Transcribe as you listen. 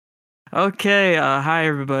Okay, hi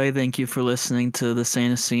everybody. Thank you for listening to the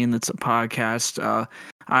Santa Scene. That's a podcast.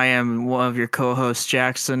 I am one of your co-hosts,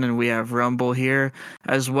 Jackson, and we have Rumble here,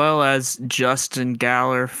 as well as Justin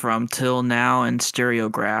Gallar from Till Now and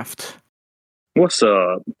Stereographed. What's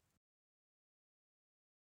up?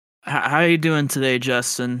 How are you doing today,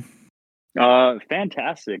 Justin?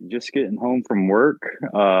 Fantastic. Just getting home from work.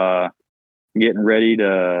 Getting ready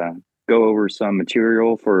to go over some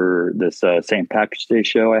material for this St. Patrick's Day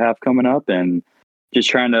show I have coming up, and just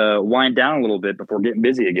trying to wind down a little bit before getting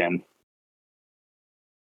busy again.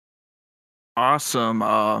 Awesome.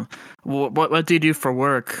 What do you do for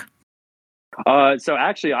work? So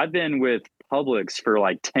actually, I've been with Publix for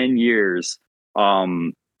like 10 years.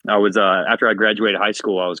 I was after I graduated high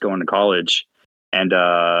school, I was going to college, and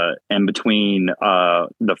in between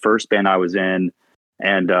the first band I was in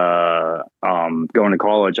and going to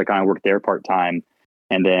college, I kind of worked there part time.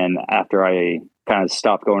 And then after I kind of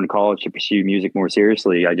stopped going to college to pursue music more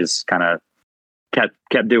seriously, I just kind of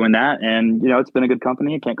kept doing that. And it's been a good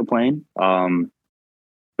company. I can't complain.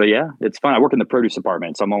 But yeah, it's fun. I work in the produce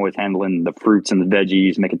department, so I'm always handling the fruits and the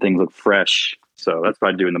veggies, making things look fresh. So that's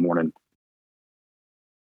what I do in the morning.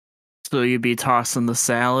 So you'd be tossing the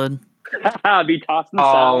salad? I'd be tossing the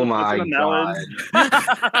salad. Oh my God.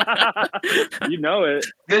 You know it.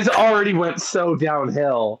 This already went so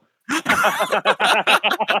downhill.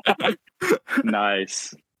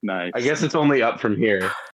 Nice. I guess it's only up from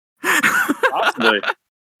here. Possibly.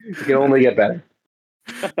 It can only get better.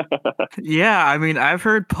 Yeah, I mean, I've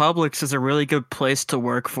heard Publix is a really good place to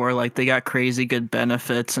work for. Like, they got crazy good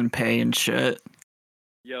benefits and pay and shit.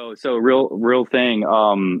 Yo, so real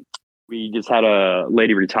thing. We just had a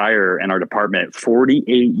lady retire in our department,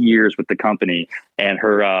 48 years with the company, and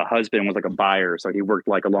her husband was like a buyer, so he worked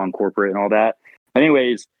like along corporate and all that.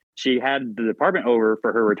 Anyways, she had the department over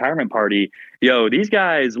for her retirement party. Yo, these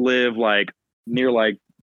guys live like near like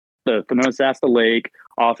the Shasta Lake,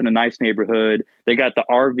 off in a nice neighborhood. They got the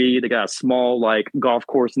RV. They got a small like golf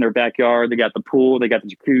course in their backyard. They got the pool. They got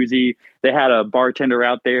the jacuzzi. They had a bartender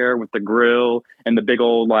out there with the grill and the big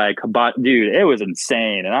old like dude. It was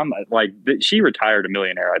insane. And I'm like, she retired a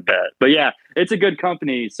millionaire, I bet. But yeah, it's a good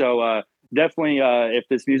company. So definitely, if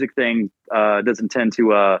this music thing doesn't tend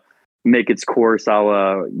to make its course,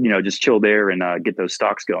 I'll just chill there and get those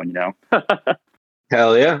stocks going.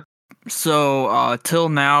 Hell yeah. So, Till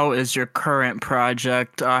Now is your current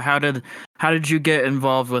project. How did you get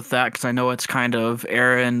involved with that? Because I know it's kind of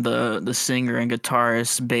Aaron, the singer and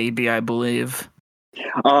guitarist, baby, I believe.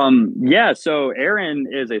 Yeah. So Aaron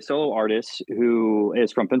is a solo artist who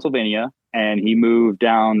is from Pennsylvania, and he moved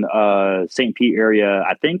down St. Pete area,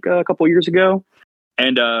 I think, a couple years ago,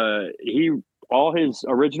 and all his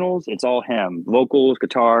originals, it's all him: vocals,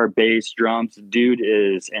 guitar, bass, drums. Dude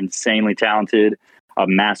is insanely talented. A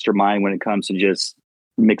mastermind when it comes to just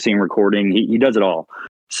mixing, recording. He does it all.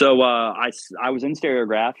 So I was in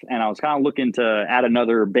Stereograph, and I was kind of looking to add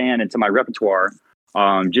another band into my repertoire,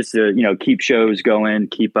 just to keep shows going,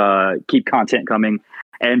 keep content coming.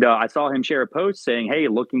 And I saw him share a post saying, "Hey,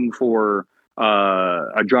 looking for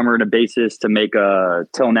a drummer and a bassist to make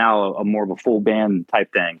Till Now a more of a full band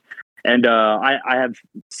type thing." And I have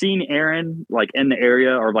seen Aaron like in the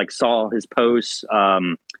area, or like saw his posts.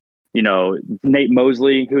 Nate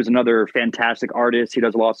Mosley, who's another fantastic artist. He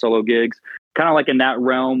does a lot of solo gigs, kind of like in that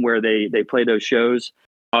realm where they play those shows.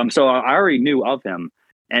 So I already knew of him,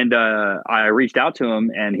 and I reached out to him,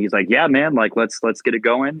 and he's like, "Yeah, man, like let's get it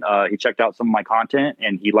going." He checked out some of my content,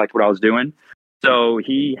 and he liked what I was doing. So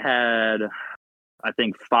he had, I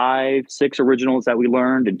think, 5-6 originals that we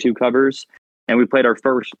learned and 2 covers, and we played our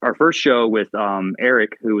first show with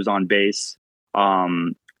Eric, who was on bass,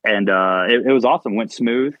 and it was awesome. Went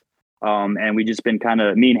smooth. And we just been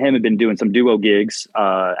me and him have been doing some duo gigs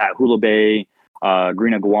at Hula Bay,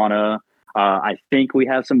 Green Iguana. I think we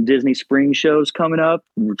have some Disney Springs shows coming up.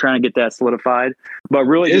 We're trying to get that solidified. But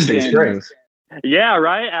really, Disney Springs. Yeah,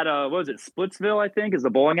 right. At what was it? Splitsville, I think, is the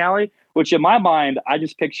bowling alley. Which in my mind, I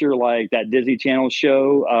just picture like that Disney Channel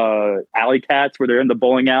show, Alley Cats, where they're in the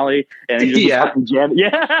bowling alley and you just fucking jam.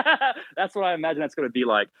 Yeah, that's what I imagine that's going to be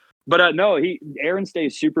like. But no, Aaron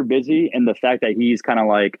stays super busy, and the fact that he's kind of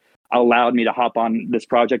like allowed me to hop on this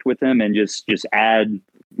project with him and just add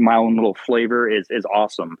my own little flavor is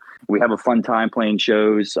awesome. We have a fun time playing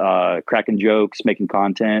shows, cracking jokes, making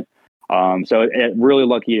content. So really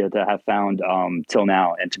lucky to have found Till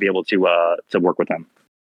Now and to be able to work with him.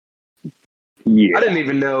 Yeah. I didn't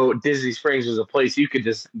even know Disney Springs was a place you could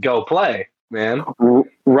just go play. man.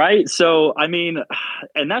 Right. So, I mean,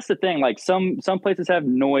 and that's the thing. Like some places have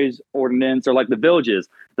noise ordinance, or like the villages.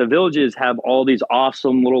 The villages have all these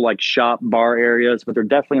awesome little like shop bar areas, but they're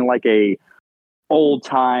definitely like a old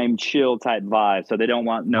time chill type vibe. So they don't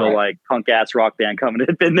want no Right. like punk ass rock band coming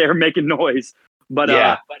up in there making noise. But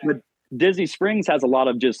Yeah. but Disney Springs has a lot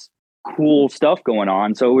of just cool stuff going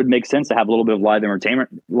on. So it would make sense to have a little bit of live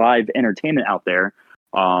entertainment out there.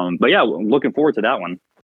 But yeah, looking forward to that one.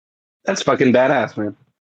 That's fucking badass, man.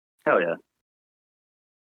 Hell yeah.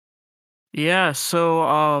 Yeah,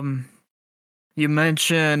 so you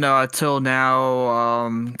mentioned till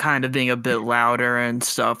now kind of being a bit louder and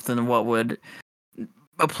stuff than what would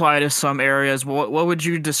apply to some areas. What would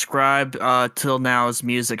you describe till now's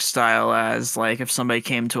music style as, like, if somebody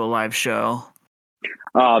came to a live show?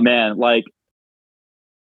 Oh man, like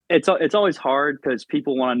it's always hard because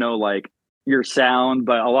people want to know like your sound,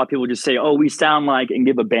 but a lot of people just say, "Oh, we sound like," and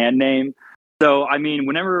give a band name. So I mean,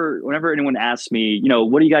 whenever anyone asks me, you know,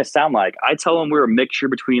 what do you guys sound like? I tell them we're a mixture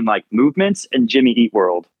between like Movements and Jimmy Eat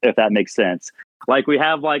World, if that makes sense. Like we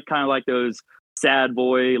have like kind of like those sad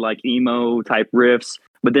boy like emo type riffs,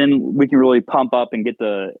 but then we can really pump up and get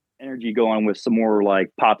the energy going with some more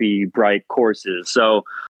like poppy bright choruses. So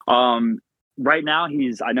right now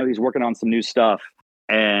I know he's working on some new stuff,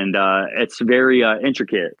 and it's very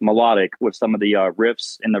intricate, melodic with some of the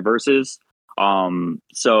riffs in the verses.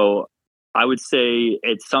 So I would say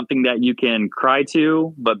it's something that you can cry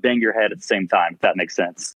to, but bang your head at the same time, if that makes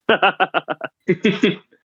sense.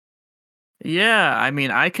 Yeah, I mean,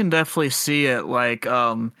 I can definitely see it. Like,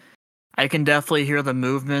 I can definitely hear the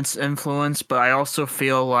Movements influence, but I also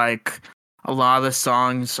feel like a lot of the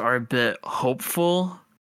songs are a bit hopeful,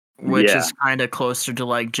 which Yeah. is kind of closer to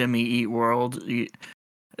like Jimmy Eat World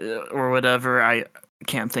or whatever. I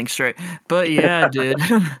can't think straight, but yeah, dude.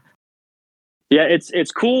 Yeah,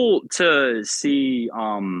 it's cool to see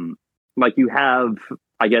like you have,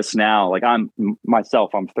 I guess now, like I'm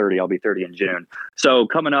 30, I'll be 30 in June. So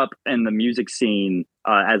coming up in the music scene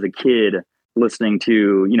as a kid, listening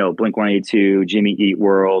to, you know, Blink-182, Jimmy Eat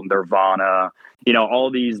World, Nirvana, you know,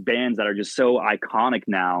 all these bands that are just so iconic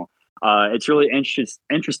now. It's really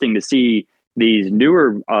interesting to see these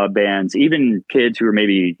newer bands, even kids who are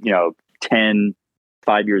maybe, you know, 10,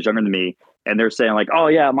 5 years younger than me, and they're saying like, "Oh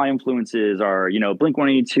yeah, my influences are, you know,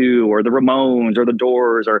 Blink-182 or the Ramones or the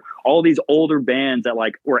Doors or all these older bands that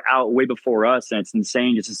like were out way before us." And it's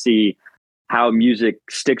insane just to see how music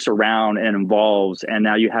sticks around and evolves, and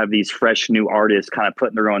now you have these fresh new artists kind of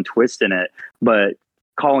putting their own twist in it, but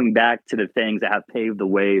calling back to the things that have paved the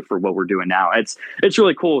way for what we're doing now. It's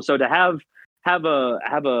really cool. So to have a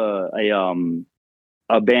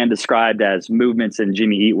band described as Movements in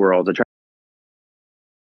Jimmy Eat World, to try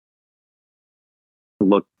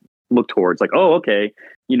look towards, like, oh, okay,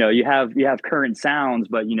 you know, you have current sounds,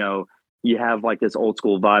 but you know, you have like this old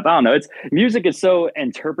school vibe. I don't know, it's music is so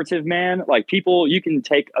interpretive, man. Like people, you can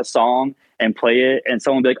take a song and play it and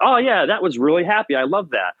someone will be like, oh yeah, that was really happy, I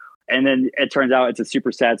love that, and then it turns out it's a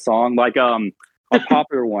super sad song, like a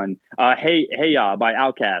popular one, hey ya by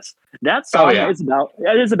Outkast. That song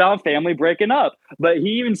is about family breaking up, but he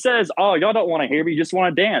even says, oh, y'all don't want to hear me, you just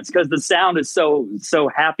want to dance, because the sound is so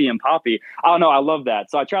happy and poppy. I don't know, I love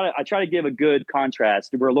that. So I try to give a good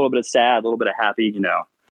contrast. We're a little bit of sad, a little bit of happy, you know.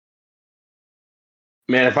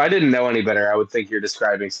 Man, if I didn't know any better, I would think you're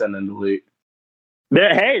describing Send and Delete.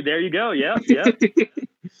 There you go. Yeah.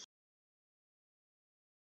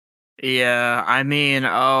 Yeah, I mean,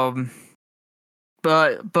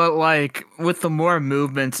 but like with the more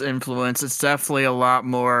Movements influence, it's definitely a lot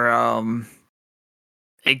more.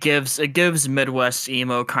 It gives Midwest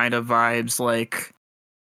emo kind of vibes,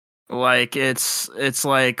 like it's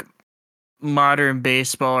like modern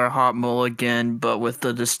baseball or Hot Mulligan, but with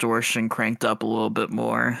the distortion cranked up a little bit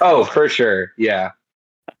more. Oh, for sure. Yeah.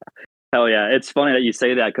 Hell yeah. It's funny that you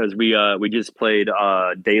say that, because we just played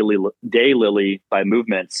Daylily by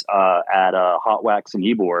Movements at Hot Wax and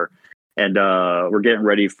Ybor, and we're getting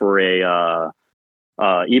ready for a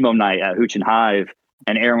emo night at Hooch and Hive.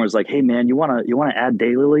 And Aaron was like, "Hey man, you wanna add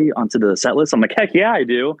Daylily onto the set list?" I'm like, "Heck yeah, I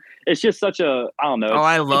do." It's just such a, I don't know. Oh,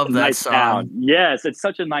 I love that nice song. sound. Yes, it's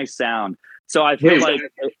such a nice sound. So I feel like.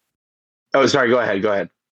 Oh, sorry. Go ahead.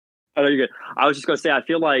 Oh, you're good. I was just gonna say, I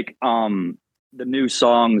feel like the new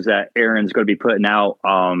songs that Aaron's going to be putting out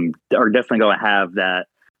are definitely going to have that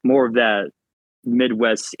more of that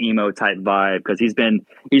Midwest emo type vibe, because he's been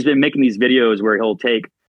making these videos where he'll take,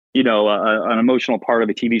 you know, an emotional part of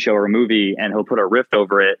a TV show or a movie, and he'll put a riff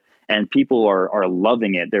over it, and people are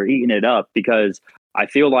loving it. They're eating it up, because I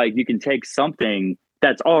feel like you can take something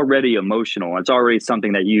that's already emotional. It's already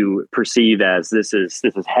something that you perceive as this is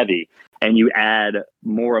heavy, and you add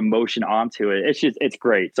more emotion onto it. It's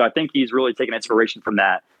great. So I think he's really taking inspiration from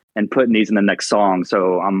that and putting these in the next song.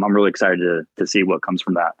 So I'm really excited to see what comes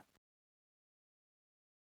from that.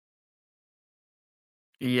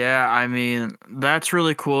 Yeah, I mean, that's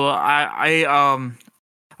really cool. I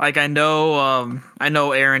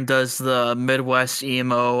know Aaron does the Midwest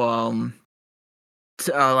emo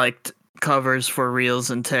covers for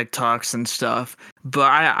reels and TikToks and stuff.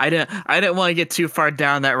 But I didn't want to get too far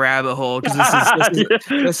down that rabbit hole because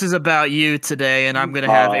this is about you today, and I'm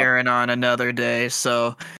gonna have Aaron on another day.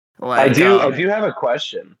 So I do have a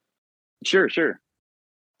question. Sure.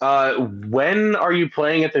 When are you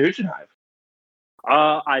playing at the Hooch and Hive?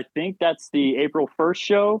 I think that's the April 1st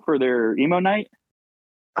show for their emo night.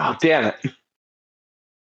 Oh, damn it.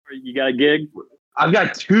 You got a gig? I've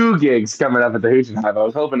got 2 gigs coming up at the Hooch and Hive. I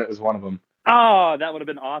was hoping it was one of them. Oh, that would have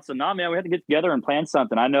been awesome. Nah, man, we had to get together and plan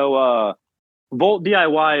something. I know Volt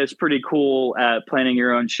DIY is pretty cool at planning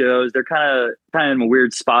your own shows. They're kind of in a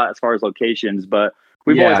weird spot as far as locations, but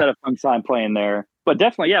we've always had a fun time playing there. But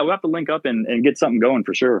definitely, yeah, we'll have to link up and get something going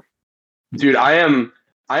for sure. Dude, I am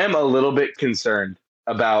a little bit concerned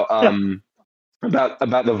about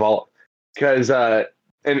about the Vault because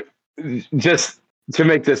and just to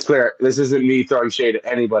make this clear, this isn't me throwing shade at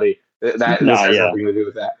anybody. This has nothing to do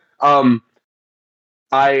with that.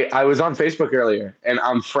 I was on Facebook earlier, and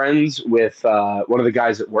I'm friends with one of the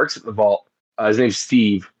guys that works at the Vault. His name's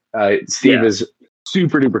Steve. Steve is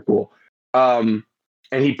super duper cool. And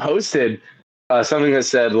he posted something that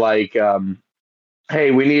said like,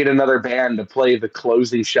 "Hey, we need another band to play the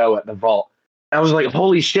closing show at the Vault." And I was like,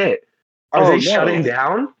 "Holy shit! Are they shutting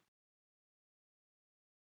down?"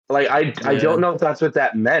 Like, I don't know if that's what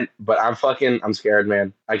that meant, but I'm scared,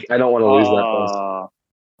 man. I don't want to lose that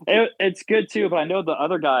place. It's good too, but I know the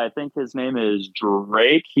other guy, I think his name is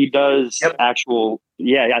Drake. He does I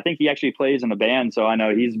think he actually plays in a band, so I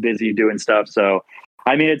know he's busy doing stuff. So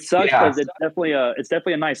I mean, it sucks because it's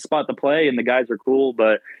definitely a nice spot to play, and the guys are cool,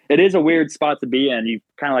 but it is a weird spot to be in. You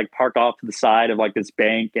kind of like park off to the side of like this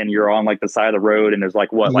bank, and you're on like the side of the road, and there's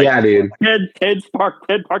like what, like 10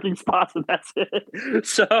 parking spots, and that's it.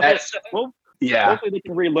 So hopefully they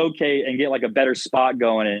can relocate and get like a better spot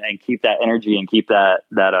going and keep that energy and keep that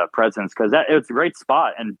presence, because it's a great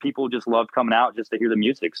spot, and people just love coming out just to hear the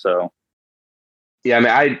music. So yeah,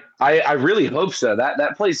 I mean, I really hope so.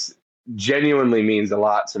 That place genuinely means a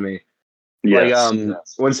lot to me. Yes. Like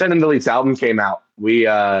when Send and Delete's album came out, we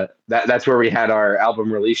that's where we had our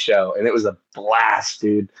album release show, and it was a blast,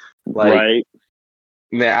 dude. Like,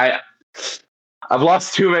 man, I've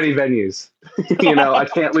lost too many venues. I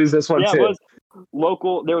can't lose this one too.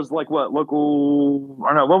 Local, there was like I don't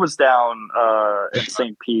know, what was down in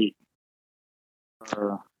St. Pete?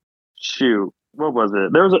 What was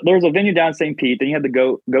it? There's a venue down in St. Pete. Then you had the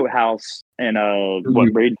Goat House in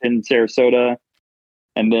Bradenton, Sarasota,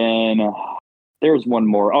 and then there was one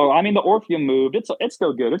more. Oh, I mean, the Orpheum moved. It's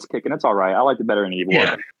still good. It's kicking. It's all right. I like it better than Evil.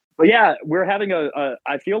 Yeah. But yeah, we're having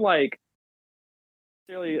I feel like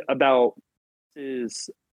really about is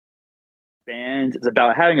bands. It's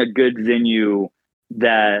about having a good venue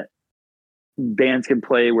that bands can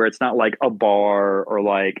play where it's not like a bar or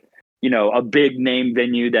like, a big name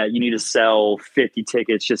venue that you need to sell 50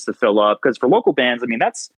 tickets just to fill up. Because for local bands, I mean,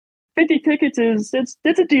 that's 50 tickets it's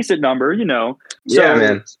a decent number, So, yeah,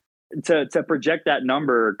 man. To project that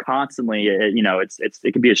number constantly,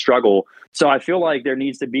 it can be a struggle. So I feel like there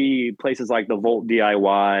needs to be places like the Volt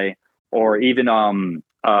DIY or even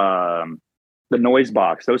the Noise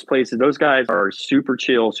Box. Those places, those guys are super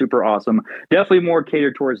chill, super awesome. Definitely more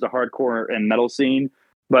catered towards the hardcore and metal scene,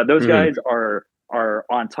 but those guys are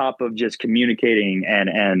on top of just communicating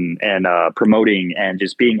and promoting and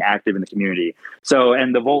just being active in the community. So,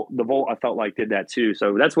 and the Volt I felt like did that too.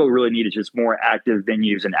 So that's what we really need, is just more active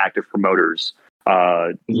venues and active promoters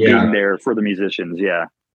being there for the musicians. Yeah.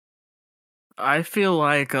 I feel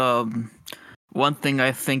like one thing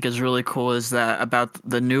I think is really cool is that about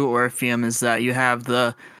the new Orpheum is that you have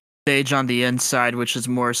the stage on the inside, which is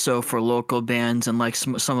more so for local bands and like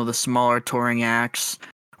some of the smaller touring acts,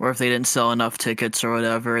 or if they didn't sell enough tickets or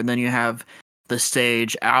whatever. And then you have the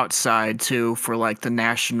stage outside too for like the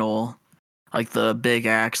national, like the big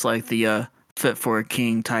acts, like the Fit for a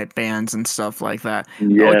King type bands and stuff like that.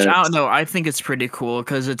 Yes. Which I don't know. I think it's pretty cool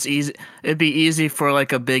because it's easy. It'd be easy for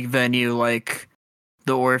like a big venue like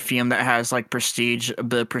the Orpheum that has like prestige, a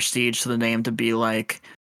bit of prestige to the name, to be like,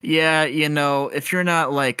 yeah, if you're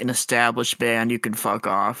not like an established band, you can fuck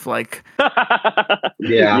off. Like,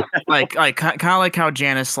 yeah, like kind of like how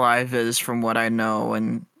Janice Live is, from what I know,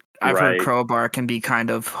 and I've heard Right. Crowbar can be kind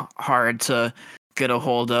of hard to get a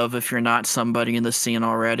hold of if you're not somebody in the scene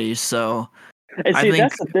already. So And I see, think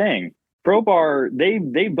that's the thing. Crowbar,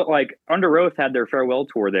 but like Under Oath had their farewell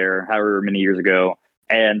tour there, however many years ago,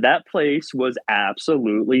 and that place was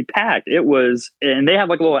absolutely packed. It was, and they have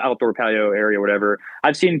like a little outdoor patio area, or whatever.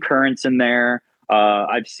 I've seen Currents in there.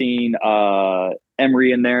 I've seen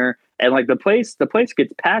Emery in there, and like the place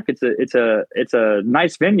gets packed. It's a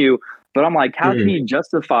nice venue, but I'm like, how can you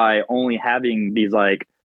justify only having these like,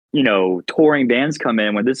 touring bands come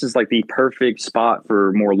in when this is like the perfect spot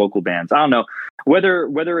for more local bands? I don't know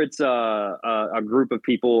whether it's a group of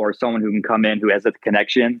people or someone who can come in who has a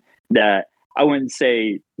connection that I wouldn't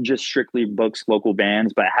say just strictly books local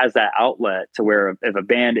bands, but has that outlet to where if a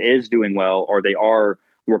band is doing well or they are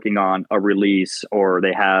working on a release or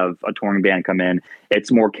they have a touring band come in,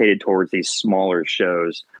 it's more catered towards these smaller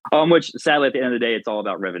shows. Which sadly at the end of the day, it's all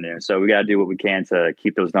about revenue. So we got to do what we can to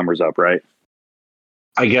keep those numbers up, right?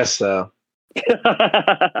 I guess so.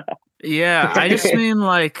 yeah, I just mean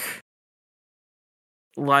like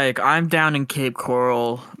I'm down in Cape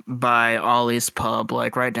Coral by Ollie's Pub,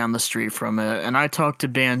 like right down the street from it, and I talk to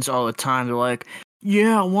bands all the time. They're like,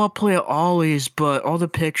 "Yeah, I want to play at Ollie's, but all the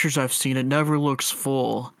pictures I've seen, it never looks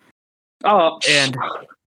full." Oh, And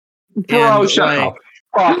Bro, and shut like up.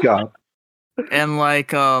 Fuck up. and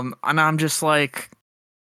I'm just like,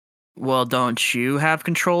 well, don't you have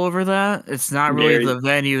control over that? It's not really Gary. the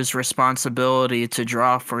venue's responsibility to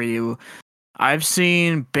draw for you. I've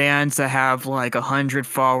seen bands that have like 100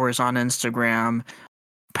 followers on Instagram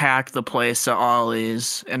pack the place at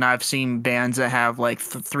Ollie's, and I've seen bands that have like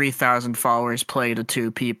 3,000 followers play to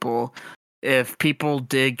 2 people. If people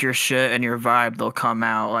dig your shit and your vibe, they'll come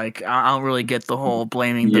out. Like, I don't really get the whole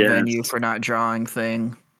blaming the venue for not drawing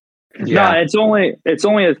thing. No, it's only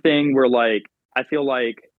a thing where like I feel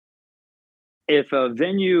like if a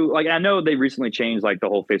venue, like I know they recently changed like the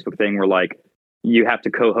whole Facebook thing where like you have to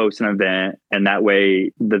co-host an event and that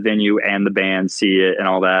way the venue and the band see it and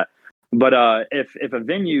all that. But if a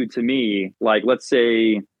venue, to me, like let's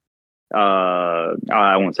say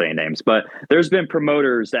I won't say any names, but there's been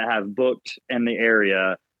promoters that have booked in the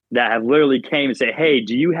area that have literally came and say, "Hey,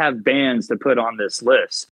 do you have bands to put on this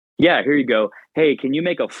list?" Yeah, here you go. Hey, can you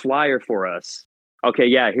make a flyer for us? Okay,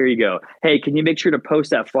 yeah, here you go. Hey, can you make sure to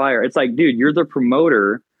post that flyer? It's like, dude, you're the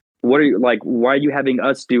promoter. What are you like? Why are you having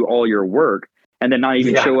us do all your work and then not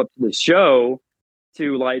even show up to the show?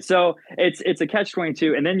 To like, so it's a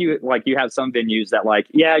catch-22, and then you have some venues that like,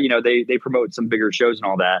 yeah, they promote some bigger shows and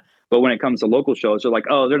all that, but when it comes to local shows, they're like,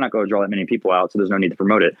 oh, they're not going to draw that many people out, so there's no need to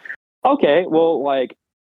promote it. Okay, well, like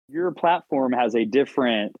your platform has a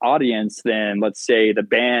different audience than, let's say, the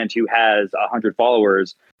band who has 100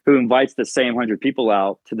 followers who invites the same 100 people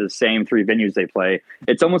out to the same 3 venues they play.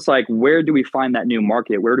 It's almost like, where do we find that new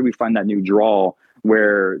market? Where do we find that new draw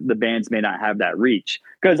where the bands may not have that reach?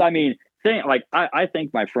 Because I mean, I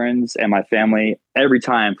thank my friends and my family every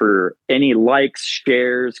time for any likes,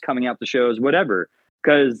 shares, coming out to shows, whatever,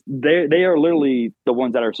 because they are literally the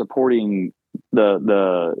ones that are supporting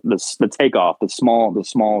the takeoff, the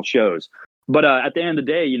small shows. But at the end of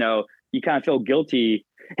the day, you kind of feel guilty.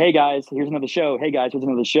 Hey guys, here's another show. Hey guys, here's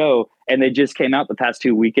another show, and they just came out the past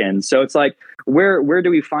 2 weekends. So it's like, where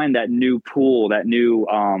do we find that new pool, that new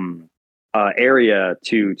area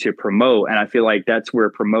to promote? And I feel like that's where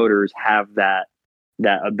promoters have that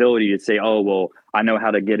ability to say, oh, well, I know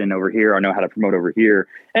how to get in over here, I know how to promote over here.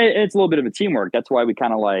 And it's a little bit of a teamwork. That's why we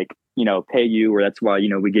kind of like, pay you, or that's why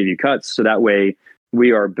we give you cuts, so that way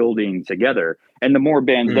we are building together. And the more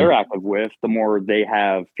bands they're active with, the more they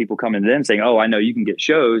have people coming to them saying, oh, I know you can get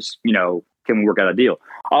shows, can we work out a deal?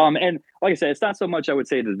 And like I said, it's not so much, I would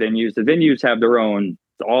say, the venues have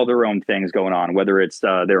all their own things going on, whether it's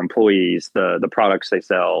their employees, the products they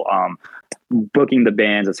sell, booking the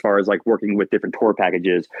bands, as far as like working with different tour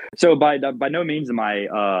packages. So by no means am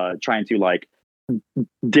I trying to like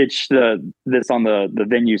ditch this on the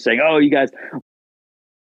venue saying, oh, you guys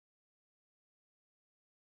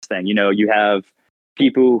thing. You have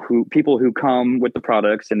people who come with the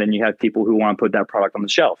products, and then you have people who want to put that product on the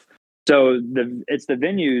shelf. So it's the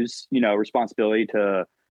venue's responsibility to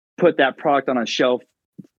put that product on a shelf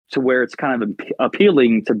to where it's kind of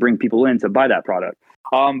appealing to bring people in to buy that product.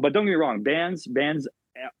 But don't get me wrong, bands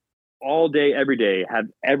all day, every day have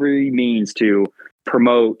every means to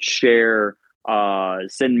promote, share,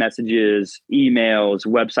 send messages, emails,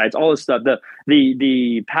 websites, all this stuff.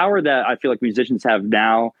 The power that I feel like musicians have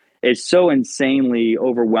now is so insanely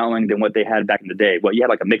overwhelming than what they had back in the day. Well, you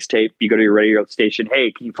had like a mixtape, you go to your radio station,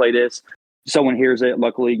 hey, can you play this? Someone hears it,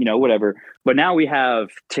 luckily, whatever. But now we have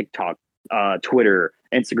TikTok, Twitter,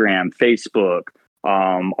 Instagram, Facebook,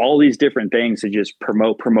 all these different things to just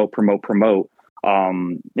promote.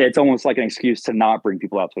 It's almost like an excuse to not bring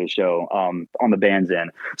people out to a show on the band's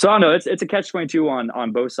end. So I don't know. It's a catch-22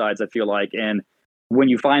 on both sides, I feel like. And when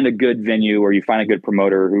you find a good venue or you find a good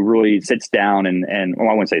promoter who really sits down and well,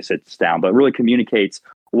 I wouldn't say sits down, but really communicates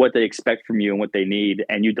what they expect from you and what they need,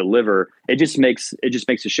 and you deliver, it just makes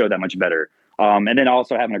the show that much better. And then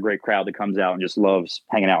also having a great crowd that comes out and just loves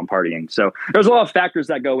hanging out and partying. So there's a lot of factors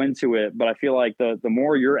that go into it, but I feel like the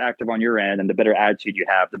more you're active on your end and the better attitude you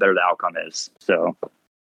have, the better the outcome is. So.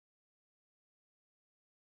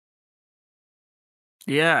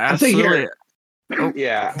 Yeah, absolutely.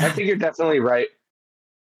 I think you're definitely right.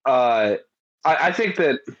 I think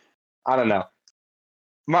that, I don't know.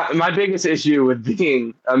 My biggest issue with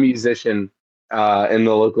being a musician in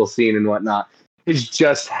the local scene and whatnot is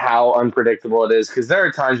just how unpredictable it is. Because there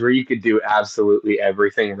are times where you could do absolutely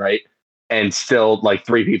everything right, and still like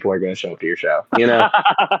 3 people are going to show up to your show. You know,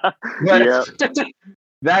 Yeah.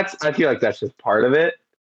 I feel like that's just part of it.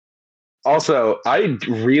 Also, I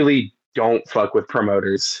really don't fuck with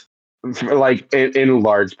promoters. Like in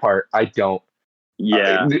large part, I don't.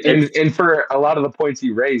 Yeah. And for a lot of the points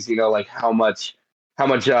you raise, you know, like how much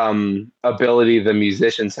ability the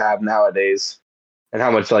musicians have nowadays, and how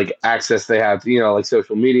much like access they have, you know, like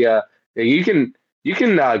social media. You can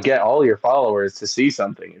get all your followers to see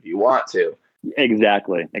something if you want to.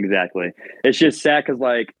 Exactly. It's just sad because,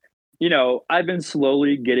 like, you know, I've been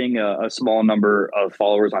slowly getting a small number of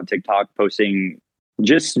followers on TikTok posting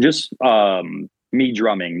just me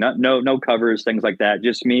drumming, no covers, things like that,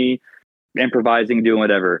 just me improvising, doing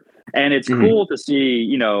whatever. And it's cool to see,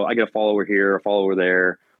 you know, I get a follower here, a follower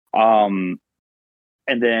there.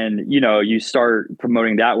 And then, you know, you start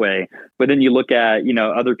promoting that way. But then you look at, you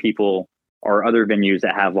know, other people or other venues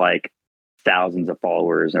that have like thousands of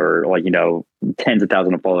followers or like, you know, tens of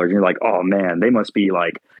thousands of followers. And you're like, oh man, they must be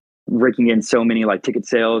like raking in so many like ticket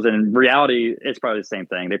sales. And in reality, it's probably the same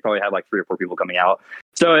thing. They probably have like 3 or 4 people coming out.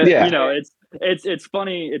 So, you know, it's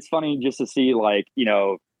funny. It's funny just to see like, you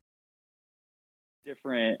know,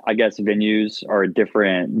 different, I guess, venues or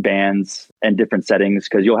different bands and different settings,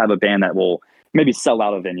 because you'll have a band that will maybe sell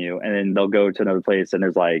out a venue and then they'll go to another place and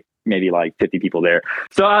there's like maybe like 50 people there.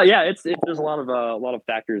 So yeah, there's a lot of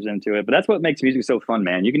factors into it, but that's what makes music so fun,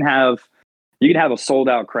 man. You can have a sold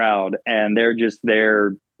out crowd and they're just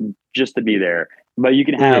there just to be there, but you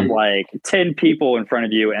can have like 10 people in front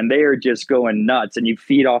of you and they are just going nuts and you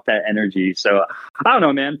feed off that energy. So I don't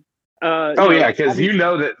know, man. Because you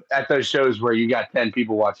know that at those shows where you got 10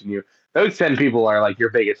 people watching you, those 10 people are like your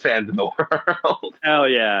biggest fans in the world. Hell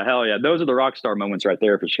yeah. Those are the rock star moments right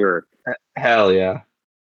there for sure. Hell yeah.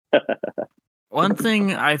 One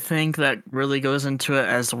thing I think that really goes into it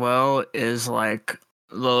as well is like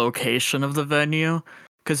the location of the venue.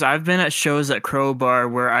 Because I've been at shows at Crowbar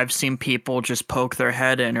where I've seen people just poke their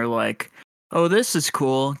head in or like, oh, this is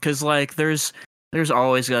cool. Because like there's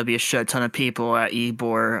always got to be a shit ton of people at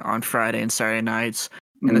Ybor on Friday and Saturday nights.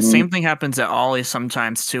 And the same thing happens at Ollie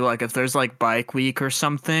sometimes too. Like if there's like bike week or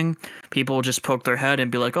something, people will just poke their head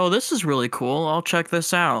and be like, oh, this is really cool. I'll check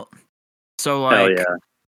this out. So like, hell yeah.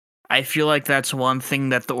 I feel like that's one thing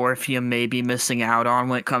that the Orpheum may be missing out on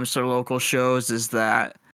when it comes to local shows, is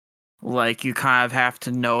that like you kind of have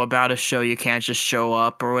to know about a show. You can't just show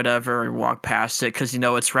up or whatever and walk past it because you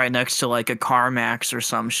know it's right next to like a CarMax or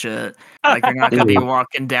some shit. Like you're not gonna be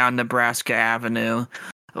walking down Nebraska Avenue.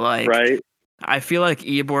 Like, right. I feel like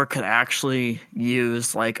Ybor could actually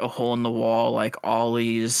use like a hole in the wall, like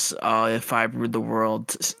Ollie's If I Ruled the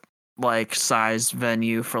World like size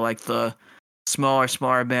venue for like the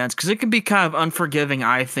smaller bands, because it can be kind of unforgiving,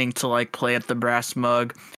 I think, to like play at the Brass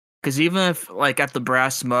Mug. Because even if, like, at the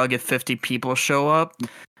Brass Mug, if 50 people show up,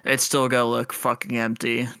 it's still gonna look fucking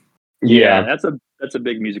empty. Yeah, that's a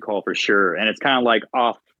big music hall for sure. And it's kind of like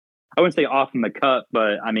off, I wouldn't say off in the cut,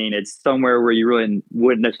 but I mean, it's somewhere where you really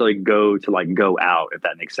wouldn't necessarily go to, like, go out, if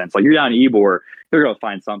that makes sense. Like, you're down in Ybor, you're going to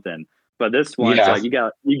find something. But this one, it's like, you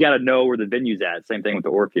got to know where the venue's at. Same thing with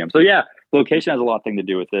the Orpheum. So, yeah, location has a lot to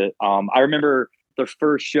do with it. I remember the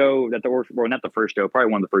first show that the Orpheum, well, not the first show,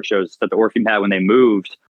 probably one of the first shows that the Orpheum had when they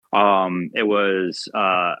moved. It was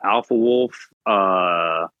Alpha Wolf,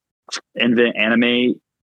 Invent Animate,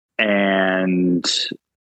 and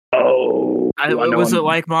was it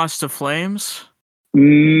like Moss to Flames?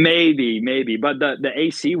 Maybe, but the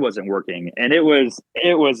AC wasn't working, and it was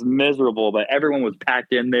miserable. But everyone was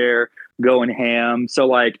packed in there, going ham. So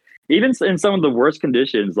like, even in some of the worst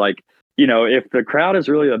conditions, like, you know, if the crowd is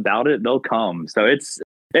really about it, they'll come. So it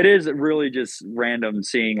is really just random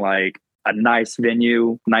seeing like a nice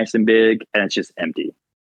venue, nice and big, and it's just empty.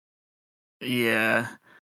 Yeah.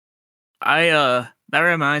 That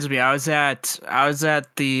reminds me. I was at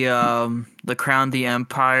the Crown the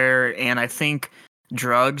Empire and I think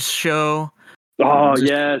Drugs show. Oh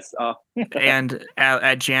yes. And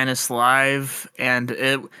at Janus Live, and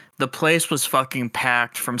the place was fucking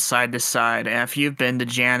packed from side to side. And if you've been to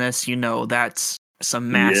Janus, you know that's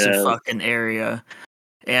some massive fucking area.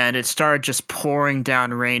 And it started just pouring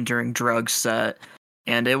down rain during Drugs set.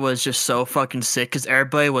 And it was just so fucking sick because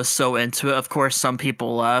everybody was so into it. Of course, some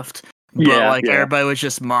people left, but everybody was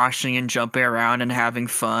just moshing and jumping around and having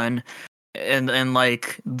fun. And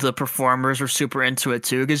like the performers were super into it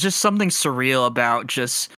too. There's just something surreal about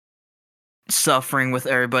just suffering with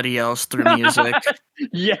everybody else through music.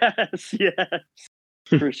 yes,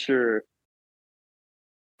 for sure.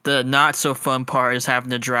 The not so fun part is having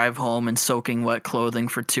to drive home in soaking wet clothing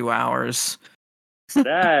for 2 hours.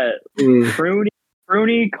 That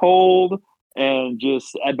pruny, cold, and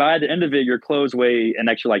just by the end of it, your clothes weigh an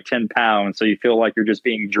extra like 10 pounds, so you feel like you're just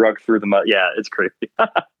being drugged through the mud. Yeah, it's crazy.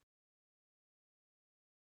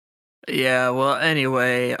 Yeah. Well,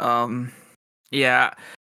 anyway, yeah,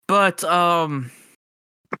 but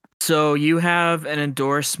so you have an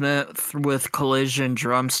endorsement with Collision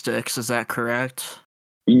Drumsticks, is that correct?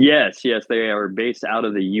 Yes, they are based out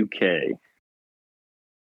of the UK.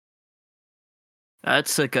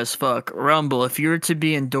 That's sick as fuck. Rumble, if you were to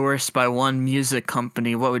be endorsed by one music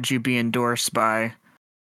company, what would you be endorsed by?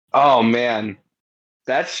 Oh man,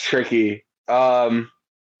 that's tricky. I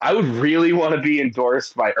would really want to be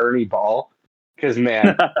endorsed by Ernie Ball because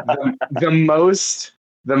man, the most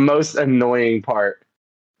annoying part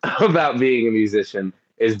about being a musician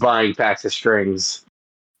is buying packs of strings.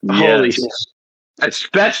 Yes. Holy shit.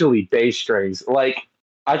 Especially bass strings. Like,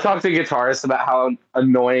 I talk to guitarists about how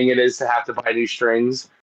annoying it is to have to buy new strings.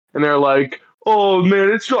 And they're like, oh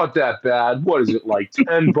man, it's not that bad. What is it, like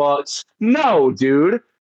 $10? No, dude.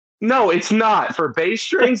 No, it's not. For bass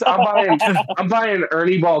strings, I'm buying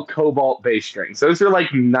Ernie Ball Cobalt bass strings. Those are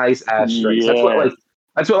like nice ass strings. Yes.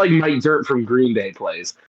 That's what like Mike Dirt from Green Day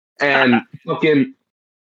plays. And fucking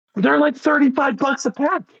they're like $35 a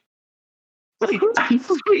pack. Like, I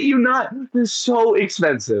forget you not. They're so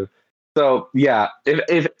expensive. So yeah,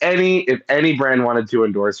 if any brand wanted to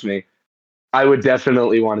endorse me, I would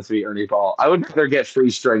definitely want it to be Ernie Ball. I would rather get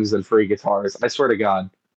free strings than free guitars. I swear to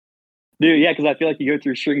God. Dude, yeah, because I feel like you go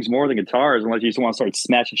through strings more than guitars unless you just want to start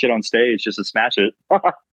smashing shit on stage just to smash it.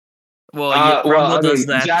 Rumble does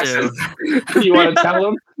that Jackson, too. You want to tell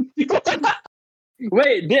him?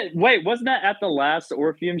 Wait, wasn't that at the last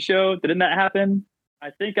Orpheum show? Didn't that happen?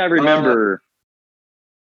 I think I remember.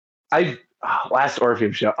 Last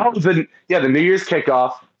Orpheum show. Oh, the New Year's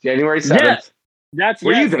kickoff, January 7th. Yes,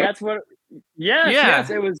 Were you there? That's what.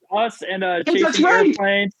 Yes, it was us and Chasing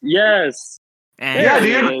Airplanes. Yes. And yeah,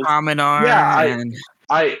 dude. Commodore. Yeah,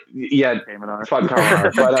 fuck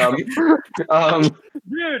Commodore. But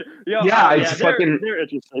dude, they're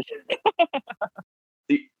interesting.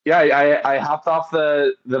 Yeah, I hopped off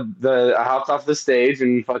the I hopped off the stage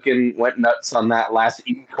and fucking went nuts on that last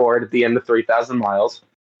E chord at the end of 3,000 Miles.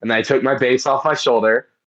 And I took my bass off my shoulder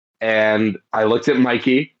and I looked at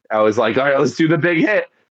Mikey. I was like, all right, let's do the big hit.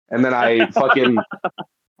 And then I fucking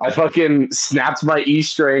snapped my E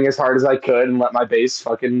string as hard as I could and let my bass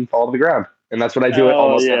fucking fall to the ground. And that's what I do at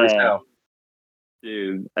almost every show.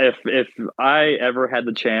 Dude, if I ever had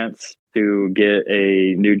the chance to get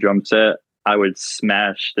a new drum set, I would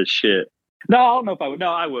smash the shit. No, I don't know if I would.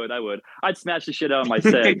 No, I would. I'd smash the shit out of my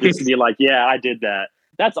set just to be like, yeah, I did that.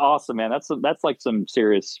 That's awesome, man. That's like some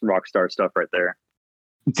serious rock star stuff right there.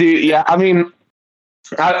 Dude, yeah, I mean,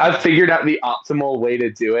 I've figured out the optimal way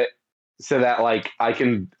to do it so that like I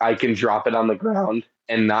can drop it on the ground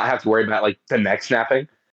and not have to worry about like the neck snapping.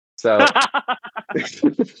 So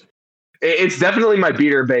it's definitely my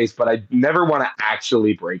beater bass, but I never want to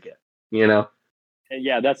actually break it, you know?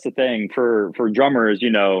 Yeah, that's the thing for drummers,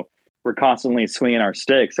 you know, we're constantly swinging our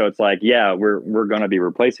stick. So it's like, yeah, we're going to be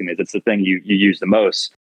replacing it. It's the thing you use the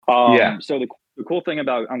most. So the cool thing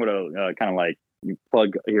about, I'm going to kind of like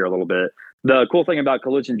plug here a little bit. The cool thing about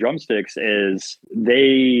Collision Drumsticks is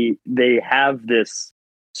they have this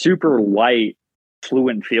super light,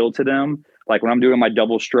 fluent feel to them. Like when I'm doing my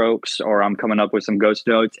double strokes or I'm coming up with some ghost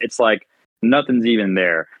notes, it's like nothing's even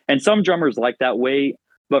there. And some drummers like that weight,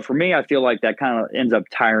 but for me, I feel like that kind of ends up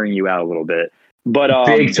tiring you out a little bit. But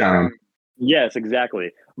big time. Yes,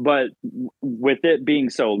 exactly. But with it being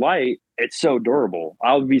so light, it's so durable.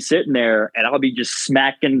 I'll be sitting there and I'll be just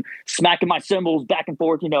smacking my cymbals back and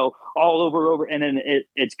forth, you know, all over, and then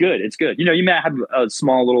it's good. It's good. You know, you might have a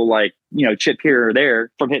small little like, you know, chip here or there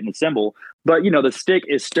from hitting the cymbal, but you know, the stick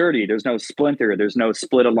is sturdy. There's no splinter. There's no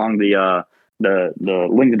split along the the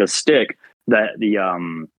length of the stick, that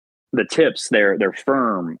the tips, they're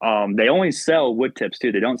firm. They only sell wood tips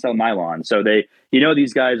too. They don't sell nylon. So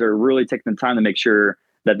these guys are really taking the time to make sure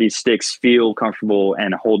that these sticks feel comfortable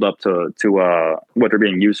and hold up to what they're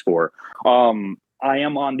being used for. I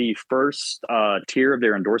am on the first tier of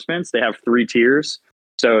their endorsements. They have 3 tiers.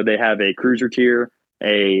 So they have a cruiser tier,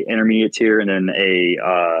 a intermediate tier, and then a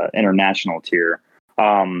international tier.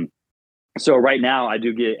 So right now I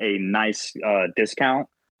do get a nice discount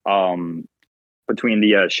between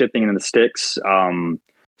the shipping and the sticks.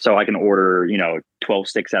 So I can order 12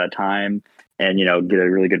 sticks at a time and get a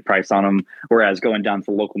really good price on them. Whereas going down to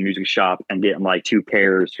the local music shop and getting like 2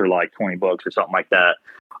 pairs for like $20 or something like that.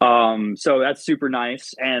 So that's super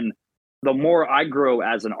nice. And the more I grow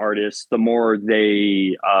as an artist, the more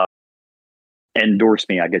they endorse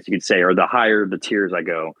me, I guess you could say, or the higher the tiers I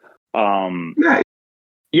go. Nice.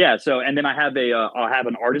 Yeah. So, and then I'll have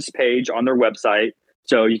an artist page on their website.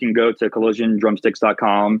 So you can go to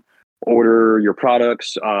collisiondrumsticks.com, order your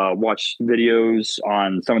products, watch videos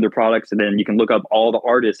on some of their products, and then you can look up all the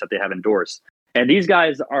artists that they have endorsed. And these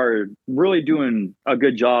guys are really doing a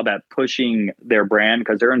good job at pushing their brand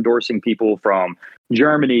because they're endorsing people from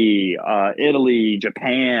Germany, Italy,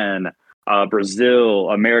 Japan, Brazil,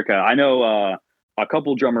 America. I know a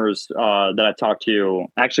couple drummers that I talked to.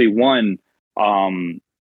 Actually, one,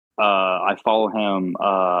 I follow him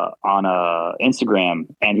on Instagram,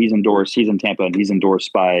 and he's endorsed. He's in Tampa, and he's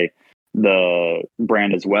endorsed by the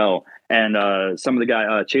brand as well. And some of the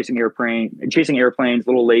guy Chasing Airplanes,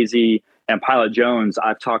 Little Lazy, and Pilot Jones,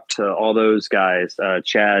 I've talked to all those guys,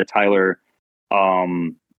 Chad, Tyler,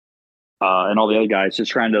 and all the other guys,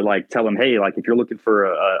 just trying to like tell them, hey, like if you're looking for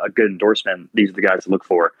a good endorsement, these are the guys to look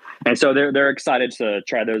for. And so they're excited to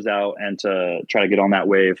try those out and to try to get on that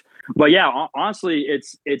wave. But yeah, honestly,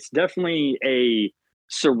 it's definitely a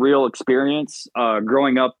surreal experience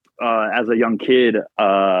growing up as a young kid.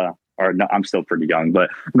 Or no, I'm still pretty young, but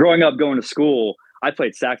growing up going to school, I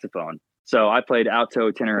played saxophone. So I played alto,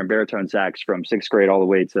 tenor, and baritone sax from 6th grade all the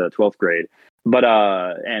way to 12th grade. But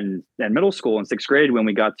and middle school in 6th grade, when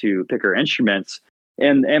we got to pick our instruments,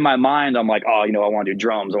 in my mind, I'm like, oh, I want to do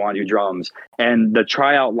drums. And the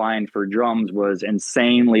tryout line for drums was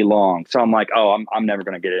insanely long. So I'm like, oh, I'm never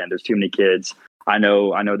going to get in. There's too many kids. I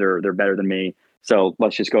know they're better than me. So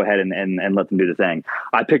let's just go ahead and let them do the thing.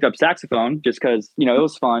 I picked up saxophone just because, it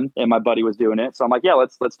was fun and my buddy was doing it. So I'm like, yeah,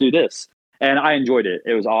 let's do this. And I enjoyed it.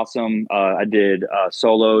 It was awesome. I did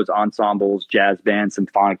solos, ensembles, jazz band,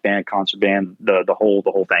 symphonic band, concert band, the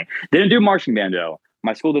whole thing. Didn't do marching band though.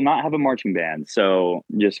 My school did not have a marching band, so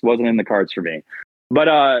just wasn't in the cards for me.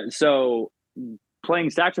 But so playing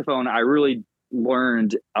saxophone, I really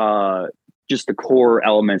learned just the core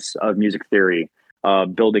elements of music theory,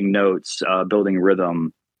 building notes, building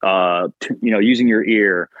rhythm, using your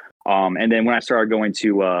ear. And then when I started going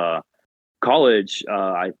to college,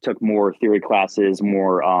 I took more theory classes,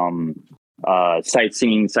 more sight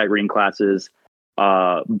reading classes.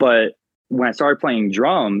 But when I started playing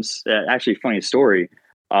drums, actually, funny story,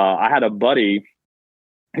 I had a buddy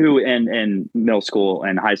who in middle school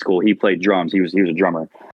and high school, he played drums. He was a drummer.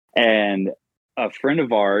 And a friend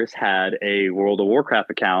of ours had a World of Warcraft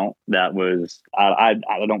account that was, I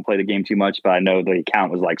don't play the game too much, but I know the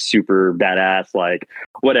account was like super badass, like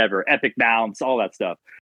whatever, epic bounce, all that stuff.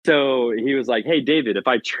 So he was like, hey, David, if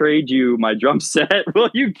I trade you my drum set, will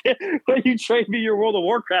you trade me your World of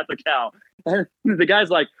Warcraft account? And the guy's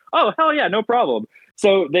like, oh, hell yeah, no problem.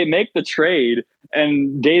 So they make the trade,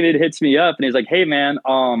 and David hits me up and he's like, hey, man,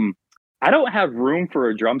 I don't have room for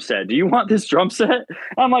a drum set. Do you want this drum set?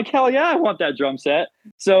 I'm like, hell yeah, I want that drum set.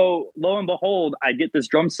 So lo and behold, I get this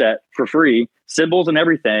drum set for free, cymbals and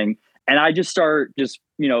everything. And I just start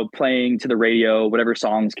playing to the radio, whatever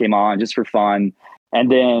songs came on just for fun. And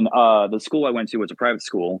then the school I went to was a private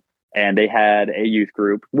school, and they had a youth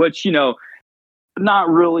group, which, not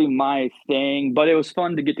really my thing, but it was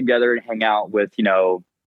fun to get together and hang out with,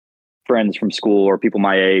 friends from school or people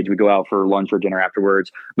my age. We go out for lunch or dinner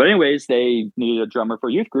afterwards. But anyways, they needed a drummer for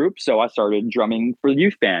youth group, so I started drumming for the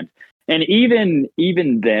youth band. And even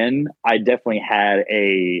then, I definitely had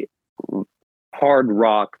a hard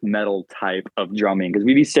rock metal type of drumming, because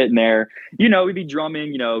we'd be sitting there, we'd be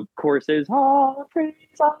drumming, choruses,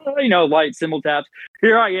 light cymbal taps.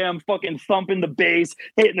 Here I am fucking thumping the bass,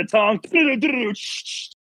 hitting the tongue,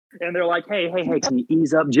 and they're like, hey, can you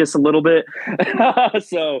ease up just a little bit?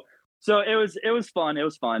 So it was fun,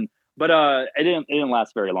 but it didn't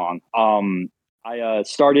last very long. I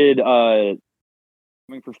started drumming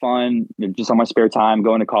for fun, just on my spare time,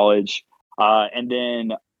 going to college, and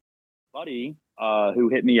then buddy who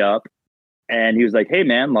hit me up and he was like, "Hey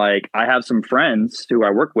man, like I have some friends who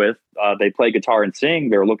I work with. They play guitar and sing.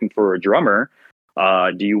 They're looking for a drummer.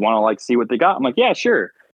 Do you want to like see what they got?" I'm like, "Yeah,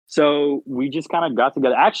 sure." So we just kind of got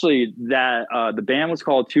together. Actually, that the band was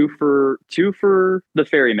called Two for the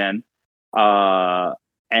Ferrymen,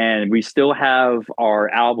 and we still have our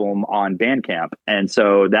album on Bandcamp. And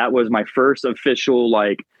so that was my first official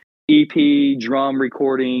like EP drum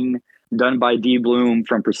recording done by D Bloom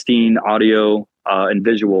from Pristine Audio and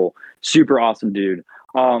Visual. Super awesome dude.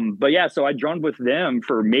 But yeah, so I drummed with them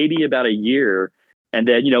for maybe about a year, and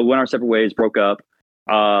then went our separate ways, broke up.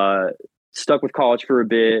 Stuck with college for a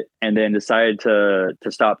bit, and then decided to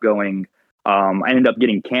stop going. I ended up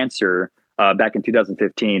getting cancer back in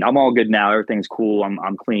 2015. I'm all good now. Everything's cool.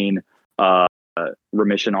 I'm clean,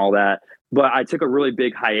 remission, all that. But I took a really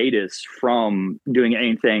big hiatus from doing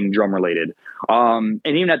anything drum related. And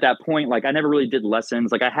even at that point, like I never really did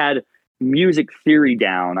lessons. Like I had music theory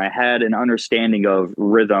down. I had an understanding of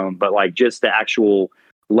rhythm, but like just the actual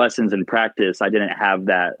lessons and practice, I didn't have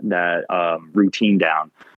that routine down.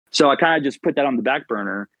 So I kind of just put that on the back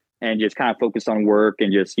burner and just kind of focused on work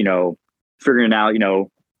and just, figuring out,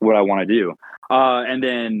 what I want to do. And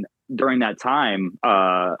then during that time,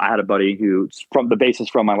 I had a buddy who's from the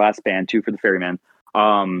bassist from my last band, Two for the Ferryman.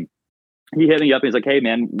 He hit me up and he's like, "Hey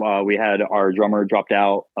man, we had our drummer dropped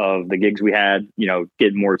out of the gigs we had,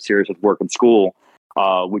 getting more serious with work and school.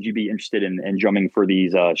 Would you be interested in drumming for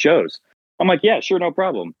these shows?" I'm like, "Yeah, sure. No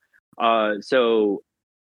problem." So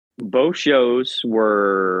both shows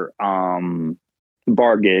were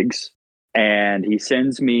bar gigs, and he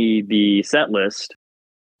sends me the set list.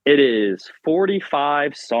 It is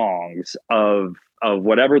 45 songs of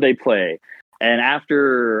whatever they play. And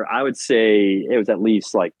after, I would say it was at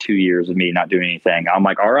least like 2 years of me not doing anything, I'm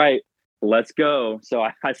like, "All right, let's go." So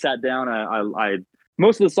I sat down. I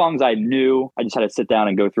most of the songs I knew. I just had to sit down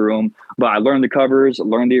and go through them. But I learned the covers,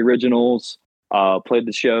 learned the originals, played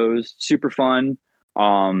the shows. Super fun.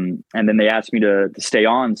 And then they asked me to stay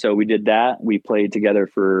on, so we did that. We played together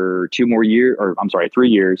for 3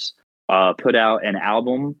 years. Put out an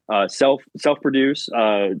album, self-produced.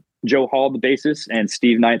 Joe Hall, the bassist, and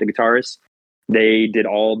Steve Knight, the guitarist. They did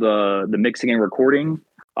all the mixing and recording.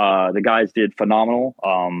 The guys did phenomenal.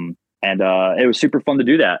 And it was super fun to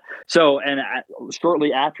do that. So, and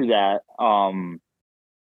shortly after that,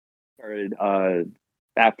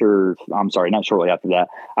 not shortly after that,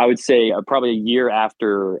 I would say probably a year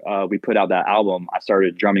after we put out that album, I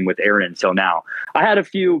started drumming with Aaron until now. I had a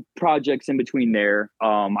few projects in between there.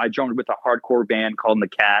 I drummed with a hardcore band called The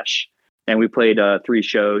Cash, and we played 3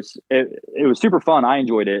 shows. It was super fun. I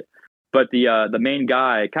enjoyed it. But the main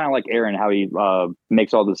guy, kind of like Aaron, how he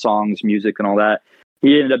makes all the songs, music, and all that,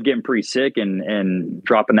 he ended up getting pretty sick and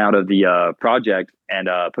dropping out of the project and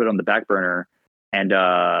put it on the back burner. And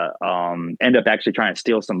end up actually trying to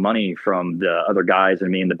steal some money from the other guys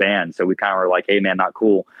and me in the band. So we kind of were like, "Hey man, not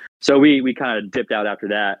cool." So we kind of dipped out after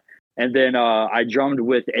that. And then I drummed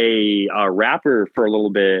with a rapper for a little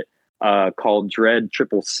bit called Dread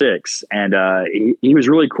 666. And he was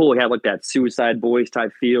really cool. He had like that Suicide Boys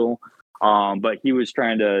type feel. But he was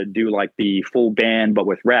trying to do like the full band, but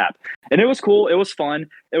with rap. And it was cool. It was fun.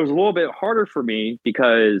 It was a little bit harder for me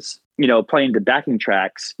because, playing the backing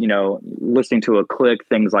tracks, listening to a click,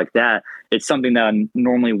 things like that. It's something that I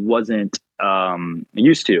normally wasn't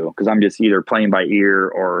used to because I'm just either playing by ear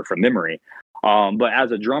or from memory. But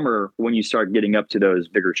as a drummer, when you start getting up to those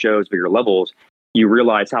bigger shows, bigger levels, you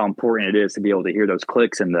realize how important it is to be able to hear those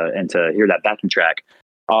clicks and to hear that backing track.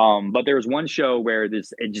 But there was one show where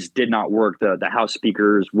it just did not work. The house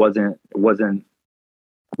speakers wasn't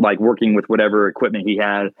like working with whatever equipment he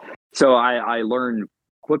had. So I learned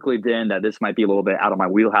quickly then that this might be a little bit out of my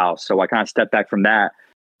wheelhouse. So I kind of stepped back from that.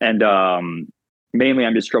 And mainly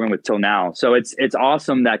I'm just drumming with till now. So it's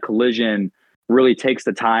awesome that Collision really takes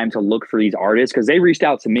the time to look for these artists because they reached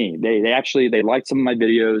out to me. They liked some of my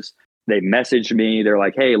videos. They messaged me. They're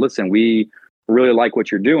like, "Hey, listen, we really like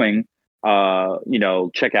what you're doing.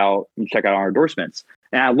 Check out our endorsements."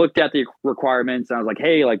 And I looked at the requirements and I was like,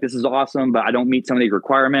 "Hey, like this is awesome, but I don't meet some of these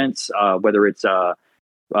requirements, whether it's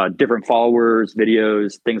different followers,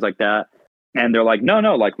 videos, things like that." And they're like, no,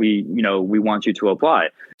 like we want you to apply.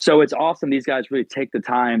 So it's awesome. These guys really take the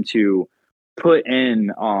time to put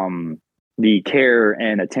in the care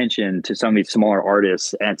and attention to some of these smaller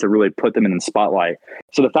artists and to really put them in the spotlight.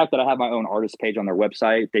 So the fact that I have my own artist page on their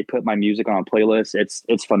website, they put my music on a playlist,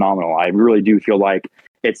 it's phenomenal. I really do feel like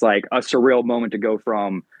it's like a surreal moment to go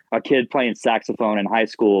from a kid playing saxophone in high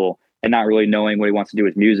school and not really knowing what he wants to do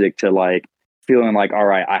with music to like feeling like, all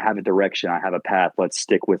right, I have a direction, I have a path, let's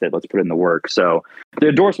stick with it, let's put in the work. So the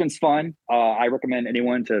endorsement's fun. I recommend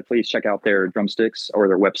anyone to please check out their drumsticks or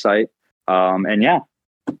their website. And yeah.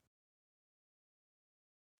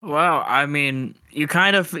 Wow, I mean, you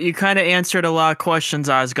kind of answered a lot of questions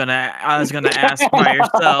I was gonna ask by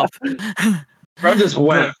yourself. Bro just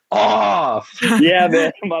went off. Yeah,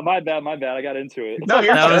 man. My bad. I got into it. No,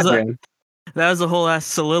 you're good, man. That was a whole ass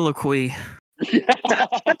soliloquy.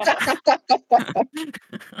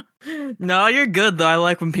 No, you're good though. I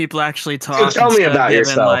like when people actually talk. So tell me about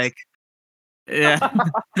yourself. Like, yeah,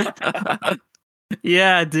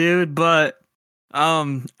 yeah, dude. But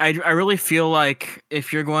I really feel like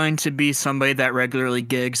if you're going to be somebody that regularly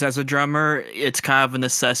gigs as a drummer, it's kind of a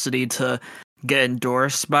necessity to get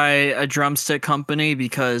endorsed by a drumstick company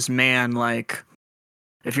because, man, like,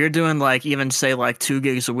 if you're doing like even say like 2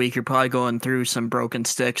 gigs a week, you're probably going through some broken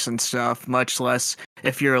sticks and stuff, much less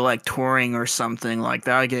if you're like touring or something. Like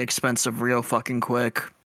that would get expensive real fucking quick.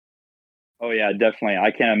 Oh yeah, definitely.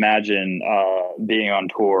 I can't imagine being on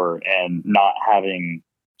tour and not having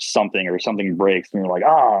something or something breaks and you're like,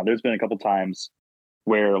 there's been a couple times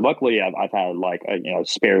where luckily I've had like a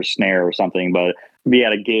spare snare or something, but be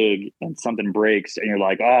at a gig and something breaks and you're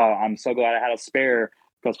like, I'm so glad I had a spare,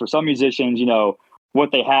 because for some musicians,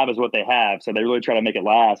 what they have is what they have, so they really try to make it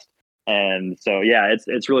last. And so yeah,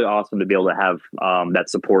 it's really awesome to be able to have that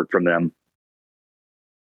support from them.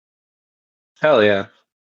 Hell yeah.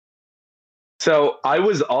 So I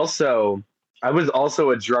was also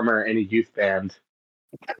a drummer in a youth band.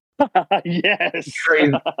 Yes.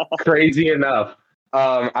 Crazy enough.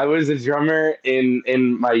 I was a drummer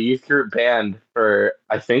in my youth group band for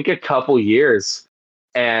I think a couple years.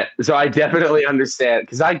 And so I definitely understand,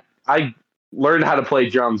 because I learned how to play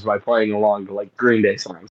drums by playing along to like Green Day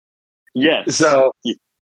songs. Yes.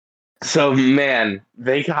 So man,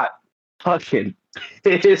 they got fucking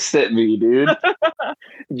pissed at me, dude.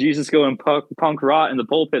 Jesus going punk rock in the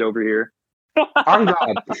pulpit over here. I'm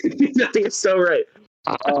God. You're so right.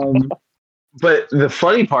 But the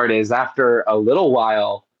funny part is, after a little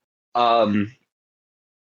while, the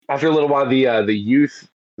youth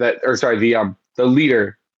the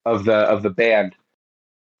leader of the band,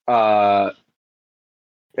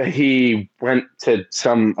 he went to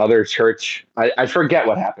some other church. I forget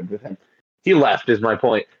what happened with him. He left, is my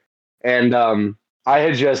point. And I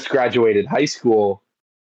had just graduated high school,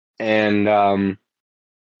 and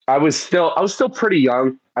I was still pretty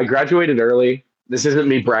young. I graduated early. This isn't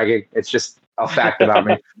me bragging. It's just a fact about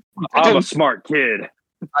me. I'm a smart kid.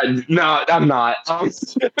 No, I'm not. I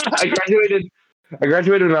graduated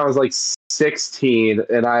when I was like 16,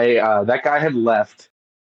 and that guy had left,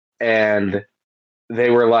 and they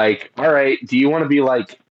were like, "All right, do you want to be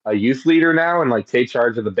like a youth leader now and like take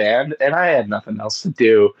charge of the band?" And I had nothing else to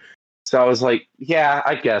do, so I was like, "Yeah,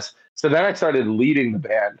 I guess." So then I started leading the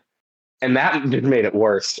band, and that just made it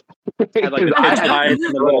worse. I like the pitch heights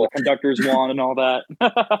and the little conductor's wand and all that.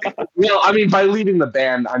 Well, I mean, by leading the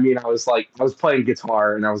band, I mean I was playing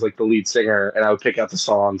guitar and I was like the lead singer, and I would pick out the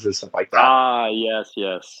songs and stuff like that. Yes.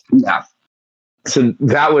 Yeah. So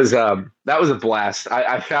that was a blast.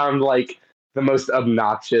 I found like the most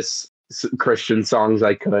obnoxious Christian songs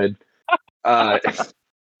I could,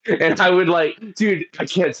 and I would like, dude, I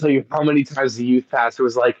can't tell you how many times the youth pastor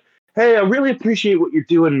was like, "Hey, I really appreciate what you're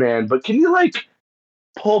doing, man, but can you like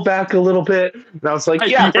pull back a little bit?" And I was like,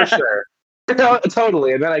 yeah. For sure.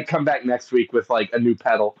 Totally. And then I come back next week with like a new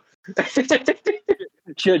pedal.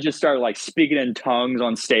 Should just start like speaking in tongues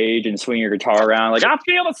on stage and swinging your guitar around like, I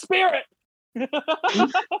feel the spirit.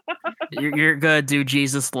 You're gonna do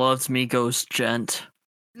Jesus Loves Me Ghost Gent.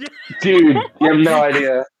 Dude, you have no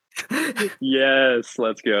idea. Yes,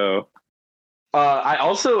 let's go.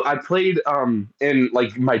 I played in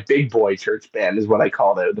like my big boy church band is what I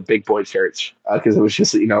called it, the big boy church, because it was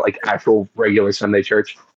just like actual regular Sunday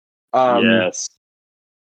church. Yes.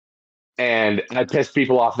 And I pissed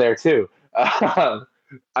people off there too.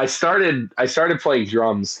 I started playing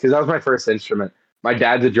drums because that was my first instrument. My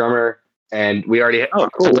dad's a drummer, and we already had a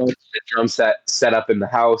drum set up in the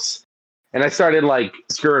house. And I started like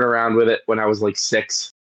screwing around with it when I was like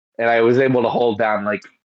 6, and I was able to hold down like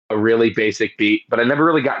a really basic beat, but I never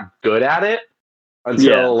really got good at it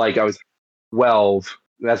until like I was 12.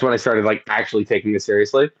 That's when I started like actually taking it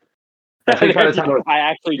seriously. I think by the time I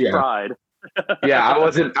actually tried. Yeah, I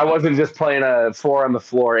wasn't just playing a 4 on the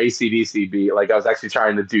floor AC/DC beat. Like I was actually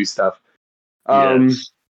trying to do stuff.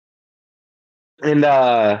 Yes. And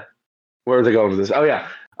where was I going with this? Oh yeah.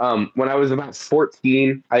 When I was about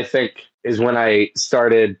 14, I think is when I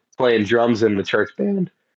started playing drums in the church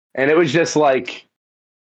band. And it was just like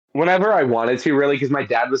whenever I wanted to, really, because my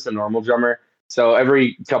dad was the normal drummer. So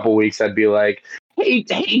every couple weeks, I'd be like, "Hey,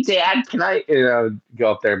 Dad, can I go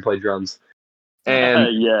up there and play drums?"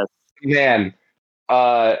 And yes, man,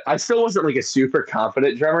 I still wasn't like a super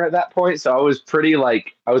confident drummer at that point, so I was pretty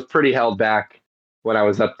held back when I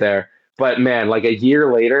was up there. But man, like a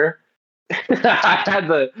year later, I had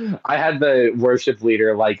the worship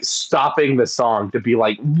leader like stopping the song to be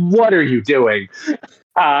like, "What are you doing?"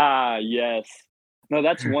 yes. No,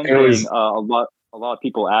 that's one It thing. was A lot of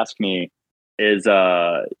people ask me is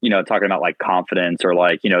talking about like confidence or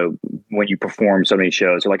like when you perform so many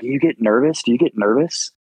shows, or like, you get nervous? Do you get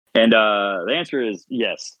nervous? And the answer is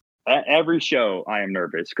yes. At every show, I am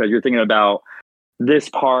nervous because you're thinking about this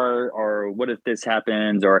part, or what if this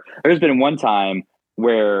happens? Or there's been one time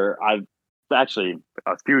where I've actually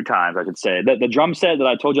a few times, I should say, that the drum set that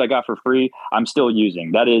I told you I got for free, I'm still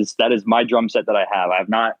using. That is my drum set that I have. I've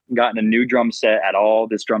not gotten a new drum set at all.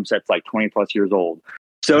 This drum set's like 20 plus years old.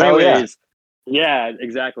 So, anyways, yeah,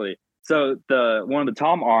 exactly. So the one of the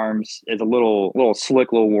tom arms is a little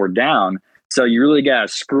slick, a little wore down. So you really gotta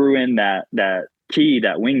screw in that key,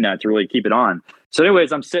 that wing nut, to really keep it on. So,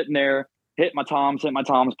 anyways, I'm sitting there, hit my toms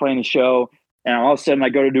playing the show, and all of a sudden I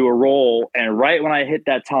go to do a roll, and right when I hit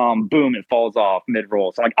that tom, boom, it falls off mid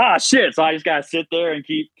roll. So I'm like, shit! So I just gotta sit there and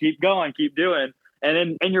keep going, keep doing.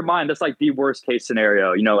 And in your mind, that's like the worst case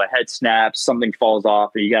scenario. A head snaps, something falls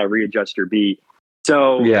off, and you gotta readjust your beat.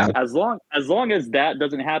 So as long as that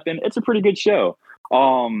doesn't happen, it's a pretty good show.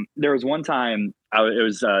 There was one time it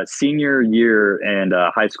was senior year in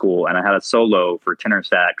high school, and I had a solo for tenor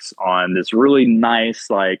sax on this really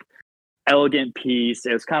nice, like, elegant piece.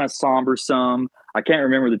 It was kind of sombersome. I can't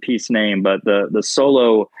remember the piece name, but the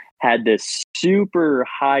solo had this super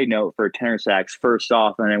high note for tenor sax first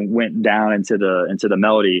off, and then went down into the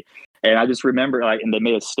melody. And I just remember, like, and they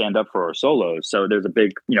made us stand up for our solos. So there's a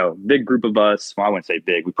big group of us. Well, I wouldn't say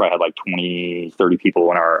big. We probably had like 20, 30 people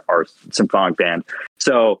in our symphonic band.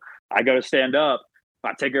 So I go to stand up,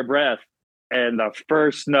 I take a breath, and the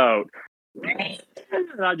first note, and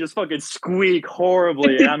I just fucking squeak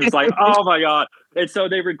horribly. And I'm just like, oh my God. And so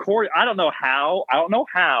they record, I don't know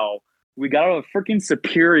how we got a freaking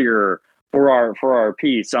Superior for our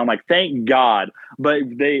piece. So I'm like, thank God. But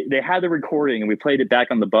they had the recording, and we played it back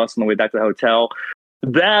on the bus on the way back to the hotel.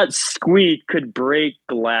 That squeak could break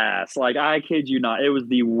glass. Like, I kid you not. It was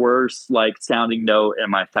the worst, like, sounding note in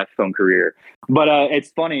my saxophone career. But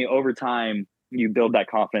it's funny, over time you build that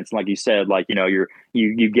confidence. Like you said, like,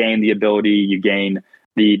 you gain the ability, you gain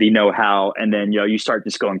the know-how, and then you start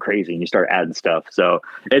just going crazy and you start adding stuff. So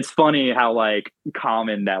it's funny how, like,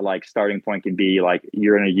 common that, like, starting point can be. Like,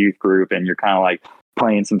 you're in a youth group and you're kind of like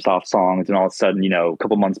playing some soft songs, and all of a sudden, a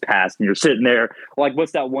couple months pass and you're sitting there like,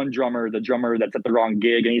 what's that one drummer, the drummer that's at the wrong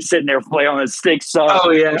gig, and he's sitting there playing on his stick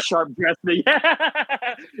with sharp breath.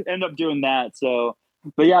 End up doing that. So,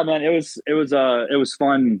 but yeah, man, it was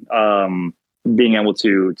fun being able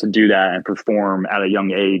to do that and perform at a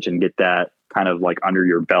young age and get that kind of like under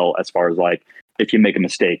your belt, as far as like, if you make a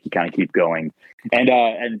mistake, you kind of keep going.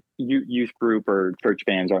 And youth group or church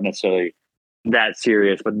bands aren't necessarily that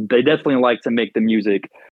serious, but they definitely like to make the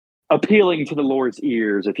music appealing to the Lord's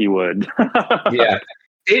ears, if you would. Yeah,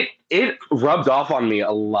 it rubbed off on me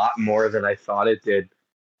a lot more than I thought it did.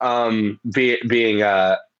 Being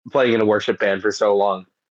playing in a worship band for so long,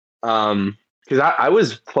 because I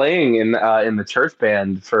was playing in the church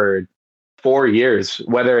band for 4 years,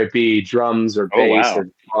 whether it be drums or bass or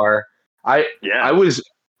guitar. I was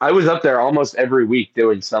up there almost every week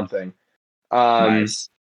doing something. Nice.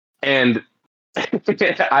 And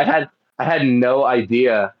I had no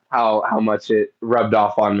idea how much it rubbed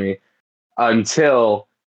off on me until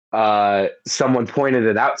someone pointed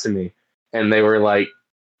it out to me, and they were like,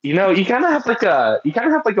 you kind of have like a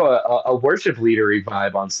worship leadery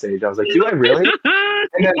vibe on stage. I was like, do I really?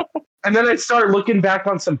 And then I start looking back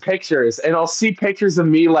on some pictures, and I'll see pictures of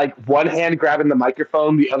me, like, one hand grabbing the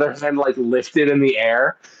microphone, the other hand like lifted in the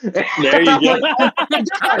air. There you go. Like,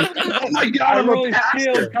 oh my God! I really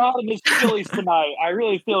feel God in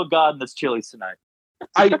this Chili's tonight.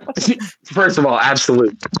 First of all,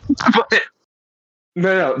 absolutely. But,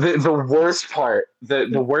 no. The worst part, the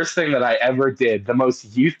worst thing that I ever did, the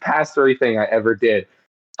most youth pastory thing I ever did.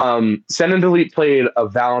 Send and Delete played a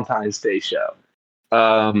Valentine's Day show.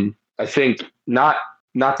 I think not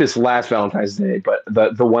this last Valentine's Day, but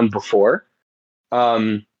the one before.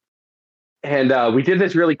 And we did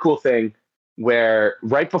this really cool thing where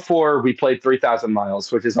right before we played 3,000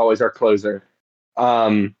 Miles, which is always our closer,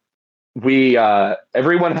 we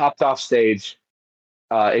everyone hopped off stage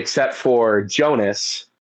except for Jonas,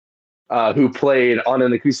 who played on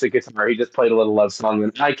an acoustic guitar. He just played a little love song,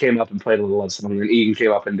 and I came up and played a little love song, and Egan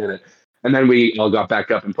came up and did it. And then we all got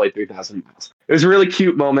back up and played 3,000 miles. It was a really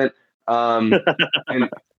cute moment. And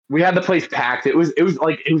we had the place packed. It was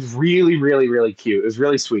really, really, really cute. It was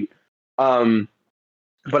really sweet.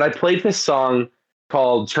 But I played this song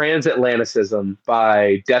called Transatlanticism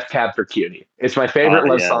by Death Cab for Cutie. It's my favorite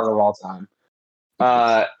love song of all time.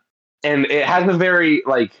 And it has a very,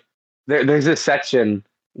 there's this section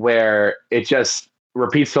where it just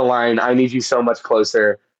repeats the line, "I need you so much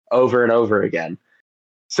closer," over and over again.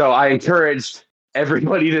 So I encouraged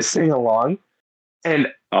everybody to sing along. And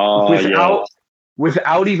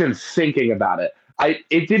without even thinking about it,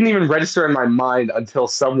 it didn't even register in my mind until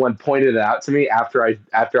someone pointed it out to me after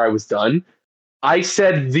I was done. I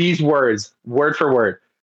said these words, word for word.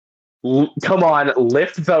 Come on,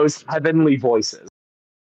 lift those heavenly voices.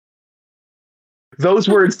 Those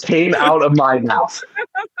words came out of my mouth.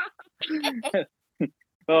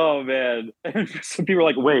 Oh, man. Some people are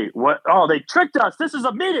like, wait, what? Oh, they tricked us. This is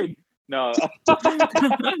a meeting. No.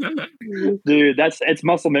 Dude, it's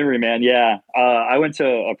muscle memory, man. Yeah. I went to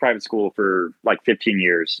a private school for like 15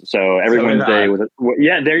 years. So every Wednesday was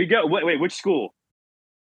there you go. Wait, which school?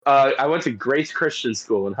 I went to Grace Christian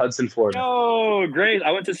School in Hudson, Florida. Oh, Grace.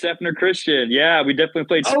 I went to Sefner Christian. Yeah, we definitely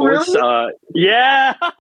played sports. Really? Yeah.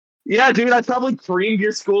 Yeah, dude, I probably creamed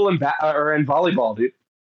your school in volleyball, dude.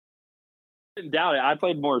 I didn't doubt it. I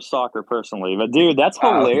played more soccer personally, but dude, that's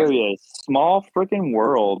hilarious. Okay. Small freaking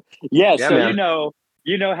world. Yeah, so man.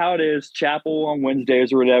 You know how it is, chapel on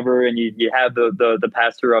Wednesdays or whatever, and you have the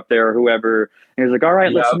pastor up there or whoever, and he's like, all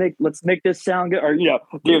right, let's make this sound good. Or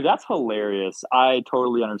dude, that's hilarious. I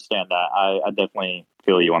totally understand that. I definitely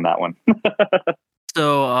feel you on that one.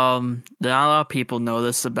 So, not a lot of people know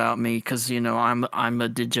this about me because I'm a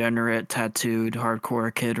degenerate, tattooed,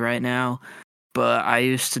 hardcore kid right now. But I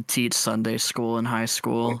used to teach Sunday school in high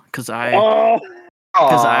school because I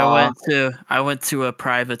went to a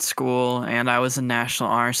private school and I was in National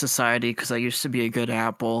Honor Society because I used to be a good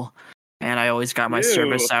apple, and I always got my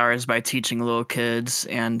service hours by teaching little kids.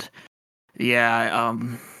 And it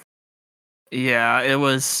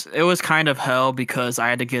was kind of hell because I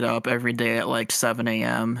had to get up every day at like 7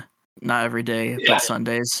 a.m. Not every day, but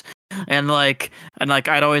Sundays. And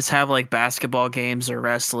I'd always have like basketball games or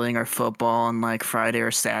wrestling or football on like Friday or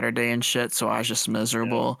Saturday and shit, so I was just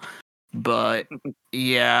miserable. But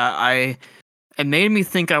it made me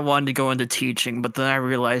think I wanted to go into teaching, but then I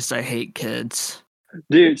realized I hate kids.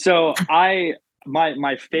 Dude, so my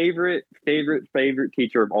favorite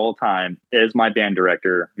teacher of all time is my band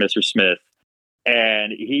director, Mr. Smith.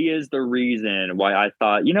 And he is the reason why I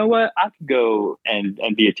thought, you know what, I could go and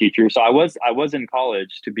be a teacher. So I was in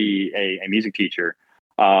college to be a music teacher.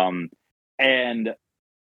 And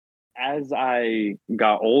as I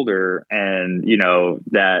got older and,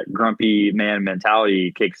 that grumpy man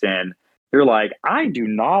mentality kicks in, you're like, I do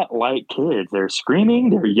not like kids. They're screaming,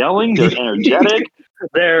 they're yelling, they're energetic,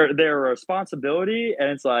 they're a responsibility. And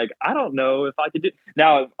it's like, I don't know if I could do.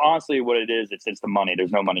 Now, honestly, what it is, it's the money.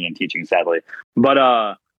 There's no money in teaching, sadly.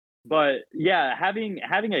 But yeah, having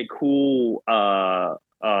a cool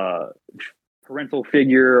parental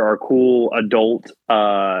figure or cool adult,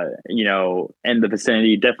 in the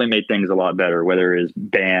vicinity definitely made things a lot better, whether it is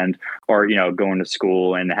band or, going to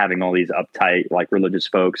school and having all these uptight, like religious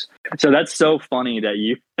folks. So that's so funny that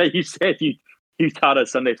you said you taught at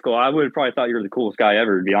Sunday school. I would have probably thought you were the coolest guy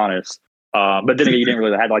ever, to be honest. But then you didn't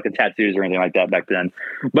really have like the tattoos or anything like that back then.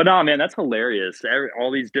 But no, man, that's hilarious. All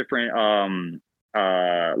these different,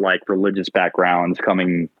 like religious backgrounds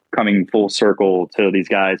coming full circle to these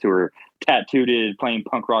guys who are tattooed, playing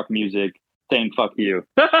punk rock music, saying "fuck you."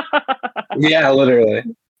 Yeah, literally.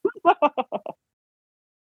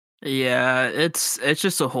 Yeah, it's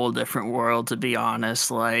just a whole different world, to be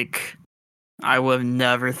honest. Like, I would have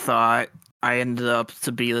never thought I ended up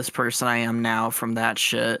to be this person I am now from that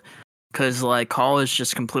shit. Because, like, college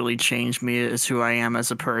just completely changed me as who I am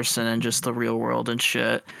as a person and just the real world and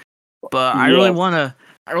shit. But I really want to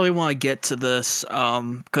get to this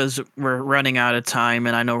because we're running out of time,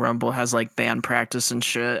 and I know Rumble has like band practice and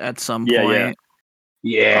shit at some point.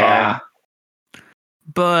 Yeah.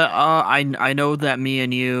 But I know that me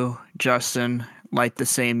and you, Justin, like the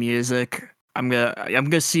same music. I'm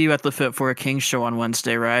gonna see you at the Fit for a King show on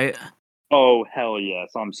Wednesday, right? Oh hell yes!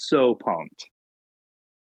 I'm so pumped.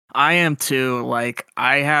 I am too. Like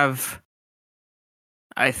I have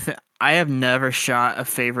never shot a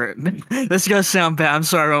favorite. This is gonna sound bad. I'm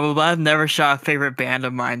sorry, Rumble, but I've never shot a favorite band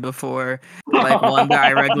of mine before. Like one that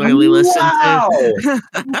I regularly listen to.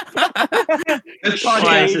 This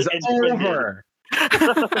podcast is over.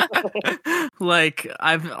 I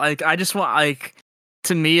just want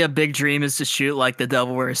to me, a big dream is to shoot like The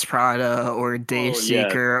Devil Wears Prada or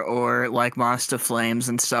Dayseeker or like Monster Flames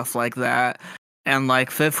and stuff like that. And like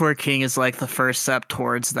Fit for a King is like the first step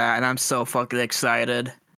towards that, and I'm so fucking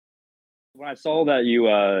excited. When I saw that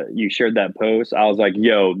you shared that post, I was like,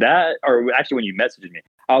 "Yo, that!" Or actually, when you messaged me,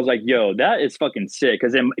 I was like, "Yo, that is fucking sick."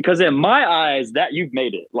 Because in my eyes, that you've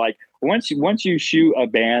made it. Like once you shoot a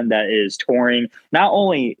band that is touring not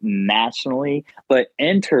only nationally but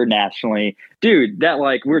internationally, dude. That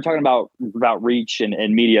like we were talking about reach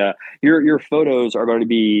and media. Your photos are going to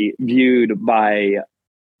be viewed by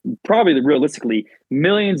probably realistically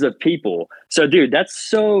millions of people. So, dude, that's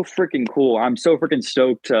so freaking cool. I'm so freaking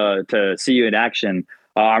stoked to see you in action.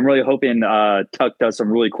 I'm really hoping Tuck does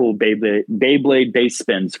some really cool Beyblade bass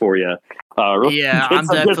spins for you. Yeah, I'm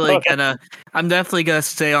definitely gonna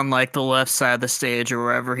stay on like the left side of the stage or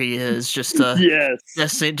wherever he is, just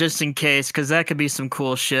just in case, because that could be some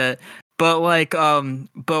cool shit. But like, but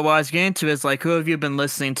what I was getting to is like, who have you been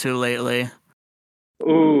listening to lately?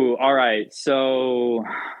 Ooh, all right. So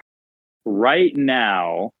right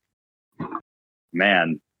now,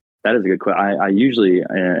 man, that is a good question. I usually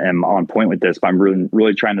am on point with this, but I'm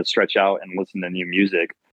really trying to stretch out and listen to new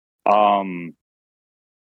music. Oh,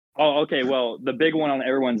 okay. Well, the big one on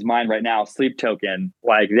everyone's mind right now, Sleep Token.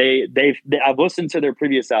 Like I've listened to their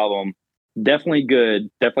previous album. Definitely good,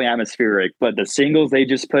 definitely atmospheric. But the singles they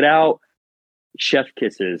just put out, Chef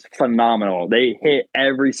Kisses, phenomenal. They hit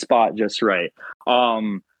every spot just right.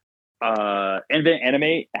 Invent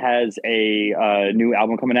Animate has a new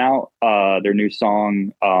album coming out. Their new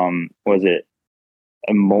song, was it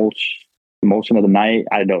Emulsion of the Night?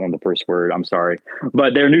 I don't know the first word. I'm sorry,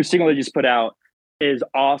 but their new single they just put out is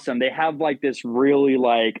awesome. They have like this really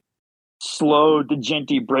like slow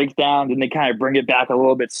Dejenti breakdown, and they kind of bring it back a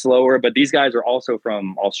little bit slower. But these guys are also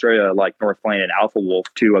from Australia, like North Lane and Alpha Wolf,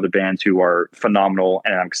 two other bands who are phenomenal,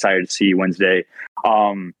 and I'm excited to see Wednesday.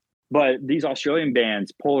 But these Australian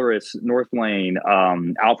bands, Polaris, North Lane,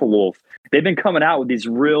 Alpha Wolf, they've been coming out with these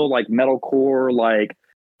real like metalcore, like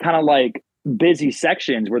kind of like busy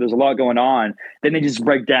sections where there's a lot going on. Then they just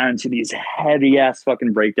break down into these heavy ass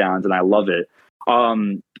fucking breakdowns, and I love it.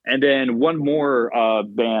 And then one more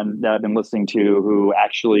band that I've been listening to who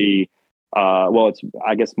actually, well, it's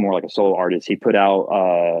I guess more like a solo artist. He put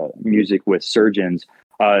out music with Surgeons,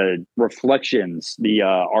 Reflections. The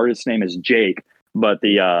artist's name is Jake, but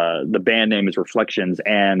the band name is Reflections.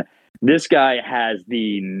 And this guy has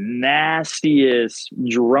the nastiest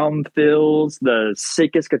drum fills, the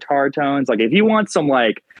sickest guitar tones. Like if you want some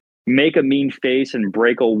like make a mean face and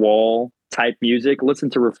break a wall type music, listen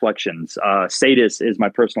to Reflections. Sadist is my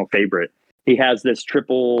personal favorite. He has this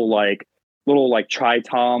triple like little like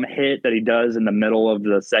tri-tom hit that he does in the middle of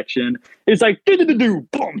the section. It's like it's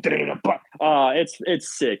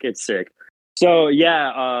sick. It's sick. So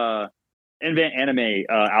yeah, Invent Anime,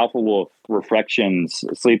 Alpha Wolf, Reflections,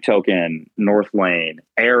 Sleep Token, North Lane,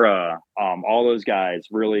 Era, all those guys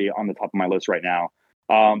really on the top of my list right now.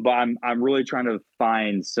 But I'm really trying to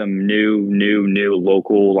find some new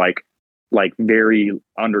local like very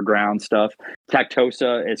underground stuff.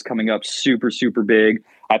 Tactosa is coming up super big.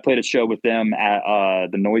 I played a show with them at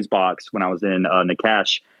the Noise Box when I was in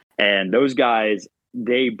Nakash, and those guys,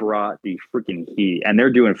 they brought the freaking heat, and they're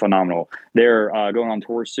doing phenomenal. They're going on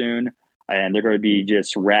tour soon, and they're going to be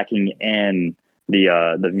just racking in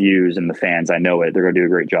the views and the fans. I know it. They're going to do a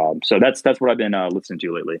great job. So that's what I've been listening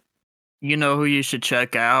to lately. You know who you should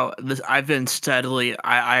check out? I've been steadily.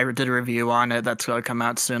 I did a review on it. That's going to come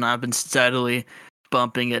out soon. I've been steadily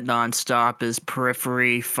bumping it nonstop. Is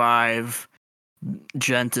Periphery 5?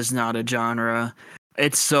 Gent is not a genre.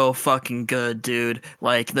 It's so fucking good, dude.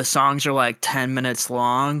 Like the songs are like 10 minutes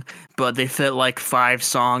long, but they fit like 5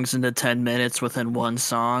 songs into 10 minutes within one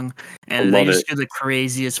song, and they just do the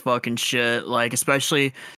craziest fucking shit. Like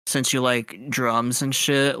especially since you like drums and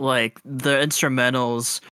shit, like the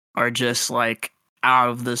instrumentals are just like out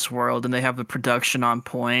of this world, and they have the production on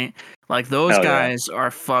point. Like those guys are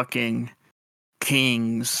fucking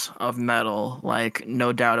kings of metal, like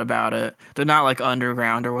no doubt about it. They're not like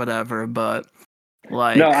underground or whatever, but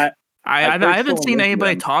like I haven't seen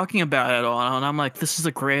anybody talking about it at all, and I'm like, this is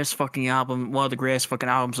the greatest fucking album, one of the greatest fucking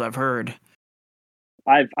albums I've heard.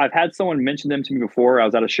 I've had someone mention them to me before. I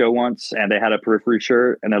was at a show once, and they had a Periphery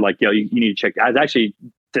shirt, and they're like, "Yo, you need to check." I was actually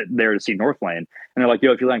there to see North Lane, and they're like,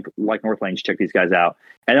 "Yo, if you like North Lane, check these guys out."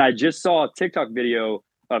 And I just saw a TikTok video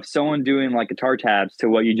of someone doing like guitar tabs to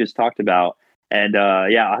what you just talked about, and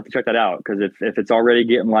yeah, I'll have to check that out because if it's already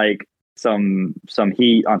getting like some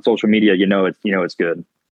heat on social media, it's good.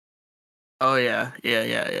 Oh yeah.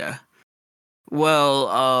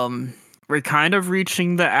 Well, we're kind of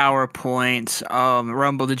reaching the hour point.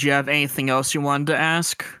 Rumble, did you have anything else you wanted to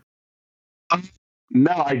ask?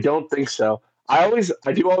 No, I don't think so. I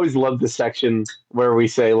do always love the section where we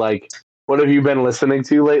say like, "What have you been listening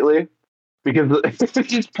to lately?" Because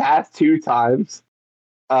these past two times,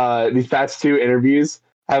 these past two interviews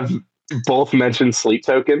have both mentioned Sleep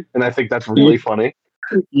Token, and I think that's really funny.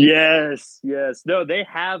 Yes. No, they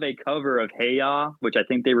have a cover of Hey Ya, which I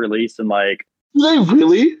think they released in like. Do they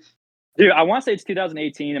really? Dude, I want to say it's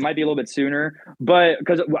 2018. It might be a little bit sooner, but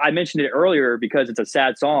because I mentioned it earlier, because it's a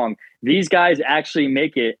sad song, these guys actually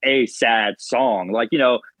make it a sad song. Like,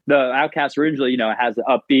 the Outkast originally, has the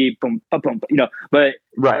upbeat, boom, boom, boom, but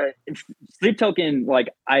right. Sleep Token, like,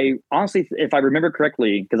 I honestly, if I remember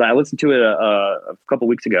correctly, because I listened to it a couple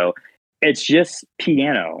weeks ago, it's just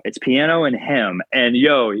piano. It's piano and him, and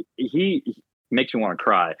he makes me want to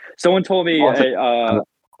cry. Someone told me.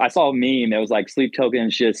 I saw a meme. It was like Sleep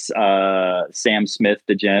Token's just Sam Smith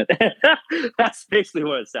the gent. That's basically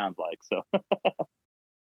what it sounds like. So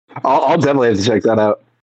I'll definitely have to check that out.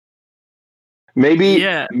 Maybe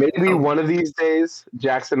one of these days,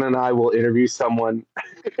 Jackson and I will interview someone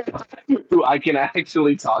who I can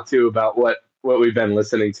actually talk to about what we've been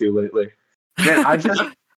listening to lately. Man,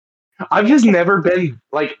 I've just never been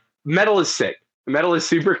like, metal is sick. Metal is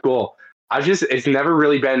super cool. It's never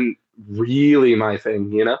really been really my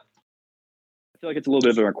thing, I feel like it's a little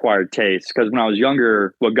bit of an acquired taste, because when I was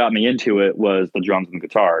younger, what got me into it was the drums and the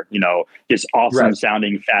guitar, just awesome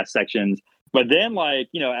sounding fast sections. But then, like,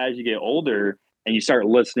 as you get older and you start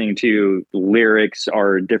listening to lyrics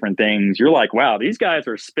or different things, you're like, wow, these guys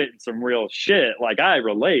are spitting some real shit. Like, I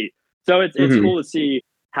relate. So it's cool to see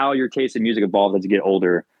how your taste in music evolves as you get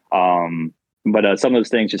older. But some of those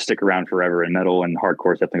things just stick around forever, and metal and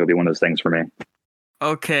hardcore definitely will be one of those things for me.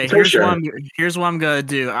 Okay, here's what I'm gonna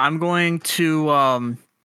do. I'm going to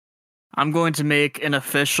make an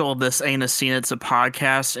official "This Ain't a Scene, It's a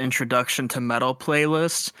Podcast" introduction to metal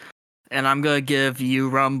playlist, and I'm gonna give you,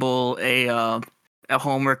 Rumble, a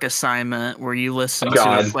homework assignment where you listen to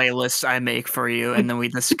a playlist I make for you, and then we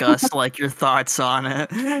discuss like your thoughts on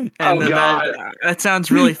it. And that sounds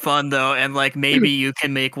really fun though, and like maybe you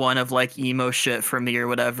can make one of like emo shit for me or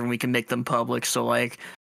whatever, and we can make them public. So like,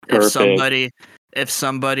 if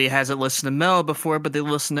somebody hasn't listened to metal before, but they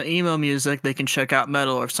listen to emo music, they can check out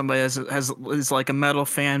metal. Or if somebody is like a metal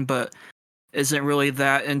fan, but isn't really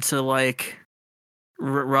that into like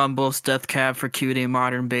Rumble's Death Cab for Cutie,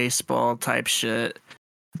 modern baseball type shit,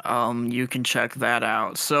 you can check that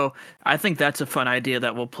out. So I think that's a fun idea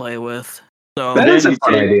that we'll play with. So that is a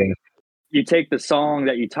fun idea. You take the song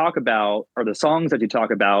that you talk about, or the songs that you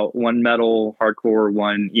talk about, one metal, hardcore,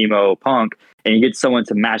 one emo, punk, and you get someone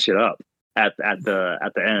to mash it up at the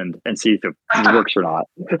end and see if it works or not.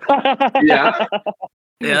 Yeah,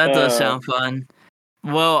 that does sound fun.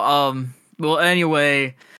 Well,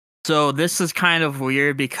 anyway, so this is kind of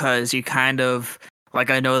weird because you kind of like,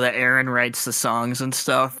 I know that Aaron writes the songs and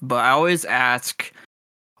stuff, but I always ask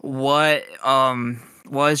what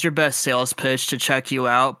is your best sales pitch to check you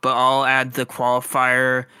out, but I'll add the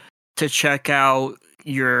qualifier to check out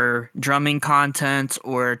your drumming content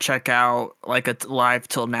or check out like a live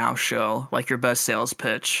Till Now show, like your best sales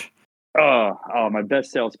pitch. Oh, my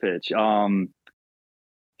best sales pitch.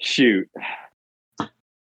 Shoot.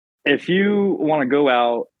 If you want to go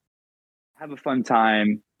out, have a fun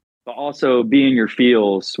time, but also be in your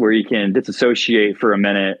feels where you can disassociate for a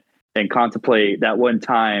minute and contemplate that one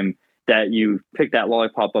time that you picked that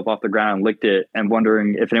lollipop up off the ground and licked it and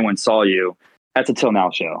wondering if anyone saw you, that's a Till Now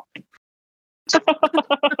show.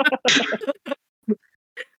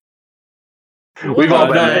 We've all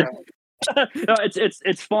been there. No,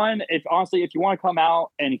 it's fun. If you want to come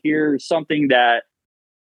out and hear something that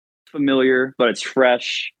familiar but it's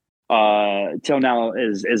fresh, Till Now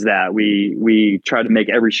is that we try to make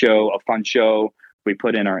every show a fun show. We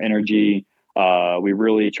put in our energy. We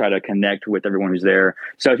really try to connect with everyone who's there.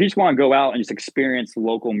 So if you just want to go out and just experience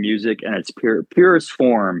local music in its purest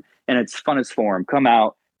form and its funnest form, come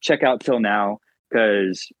out, check out Till Now,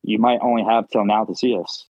 because you might only have Till Now to see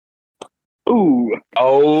us. Ooh.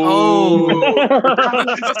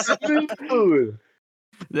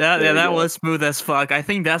 That was smooth as fuck. I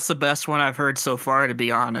think that's the best one I've heard so far, to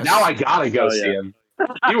be honest. Now I gotta go see him.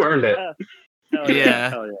 You earned it.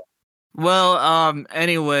 Yeah. Well,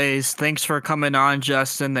 anyways, thanks for coming on,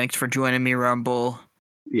 Justin. Thanks for joining me, Rumble.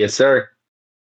 Yes, sir.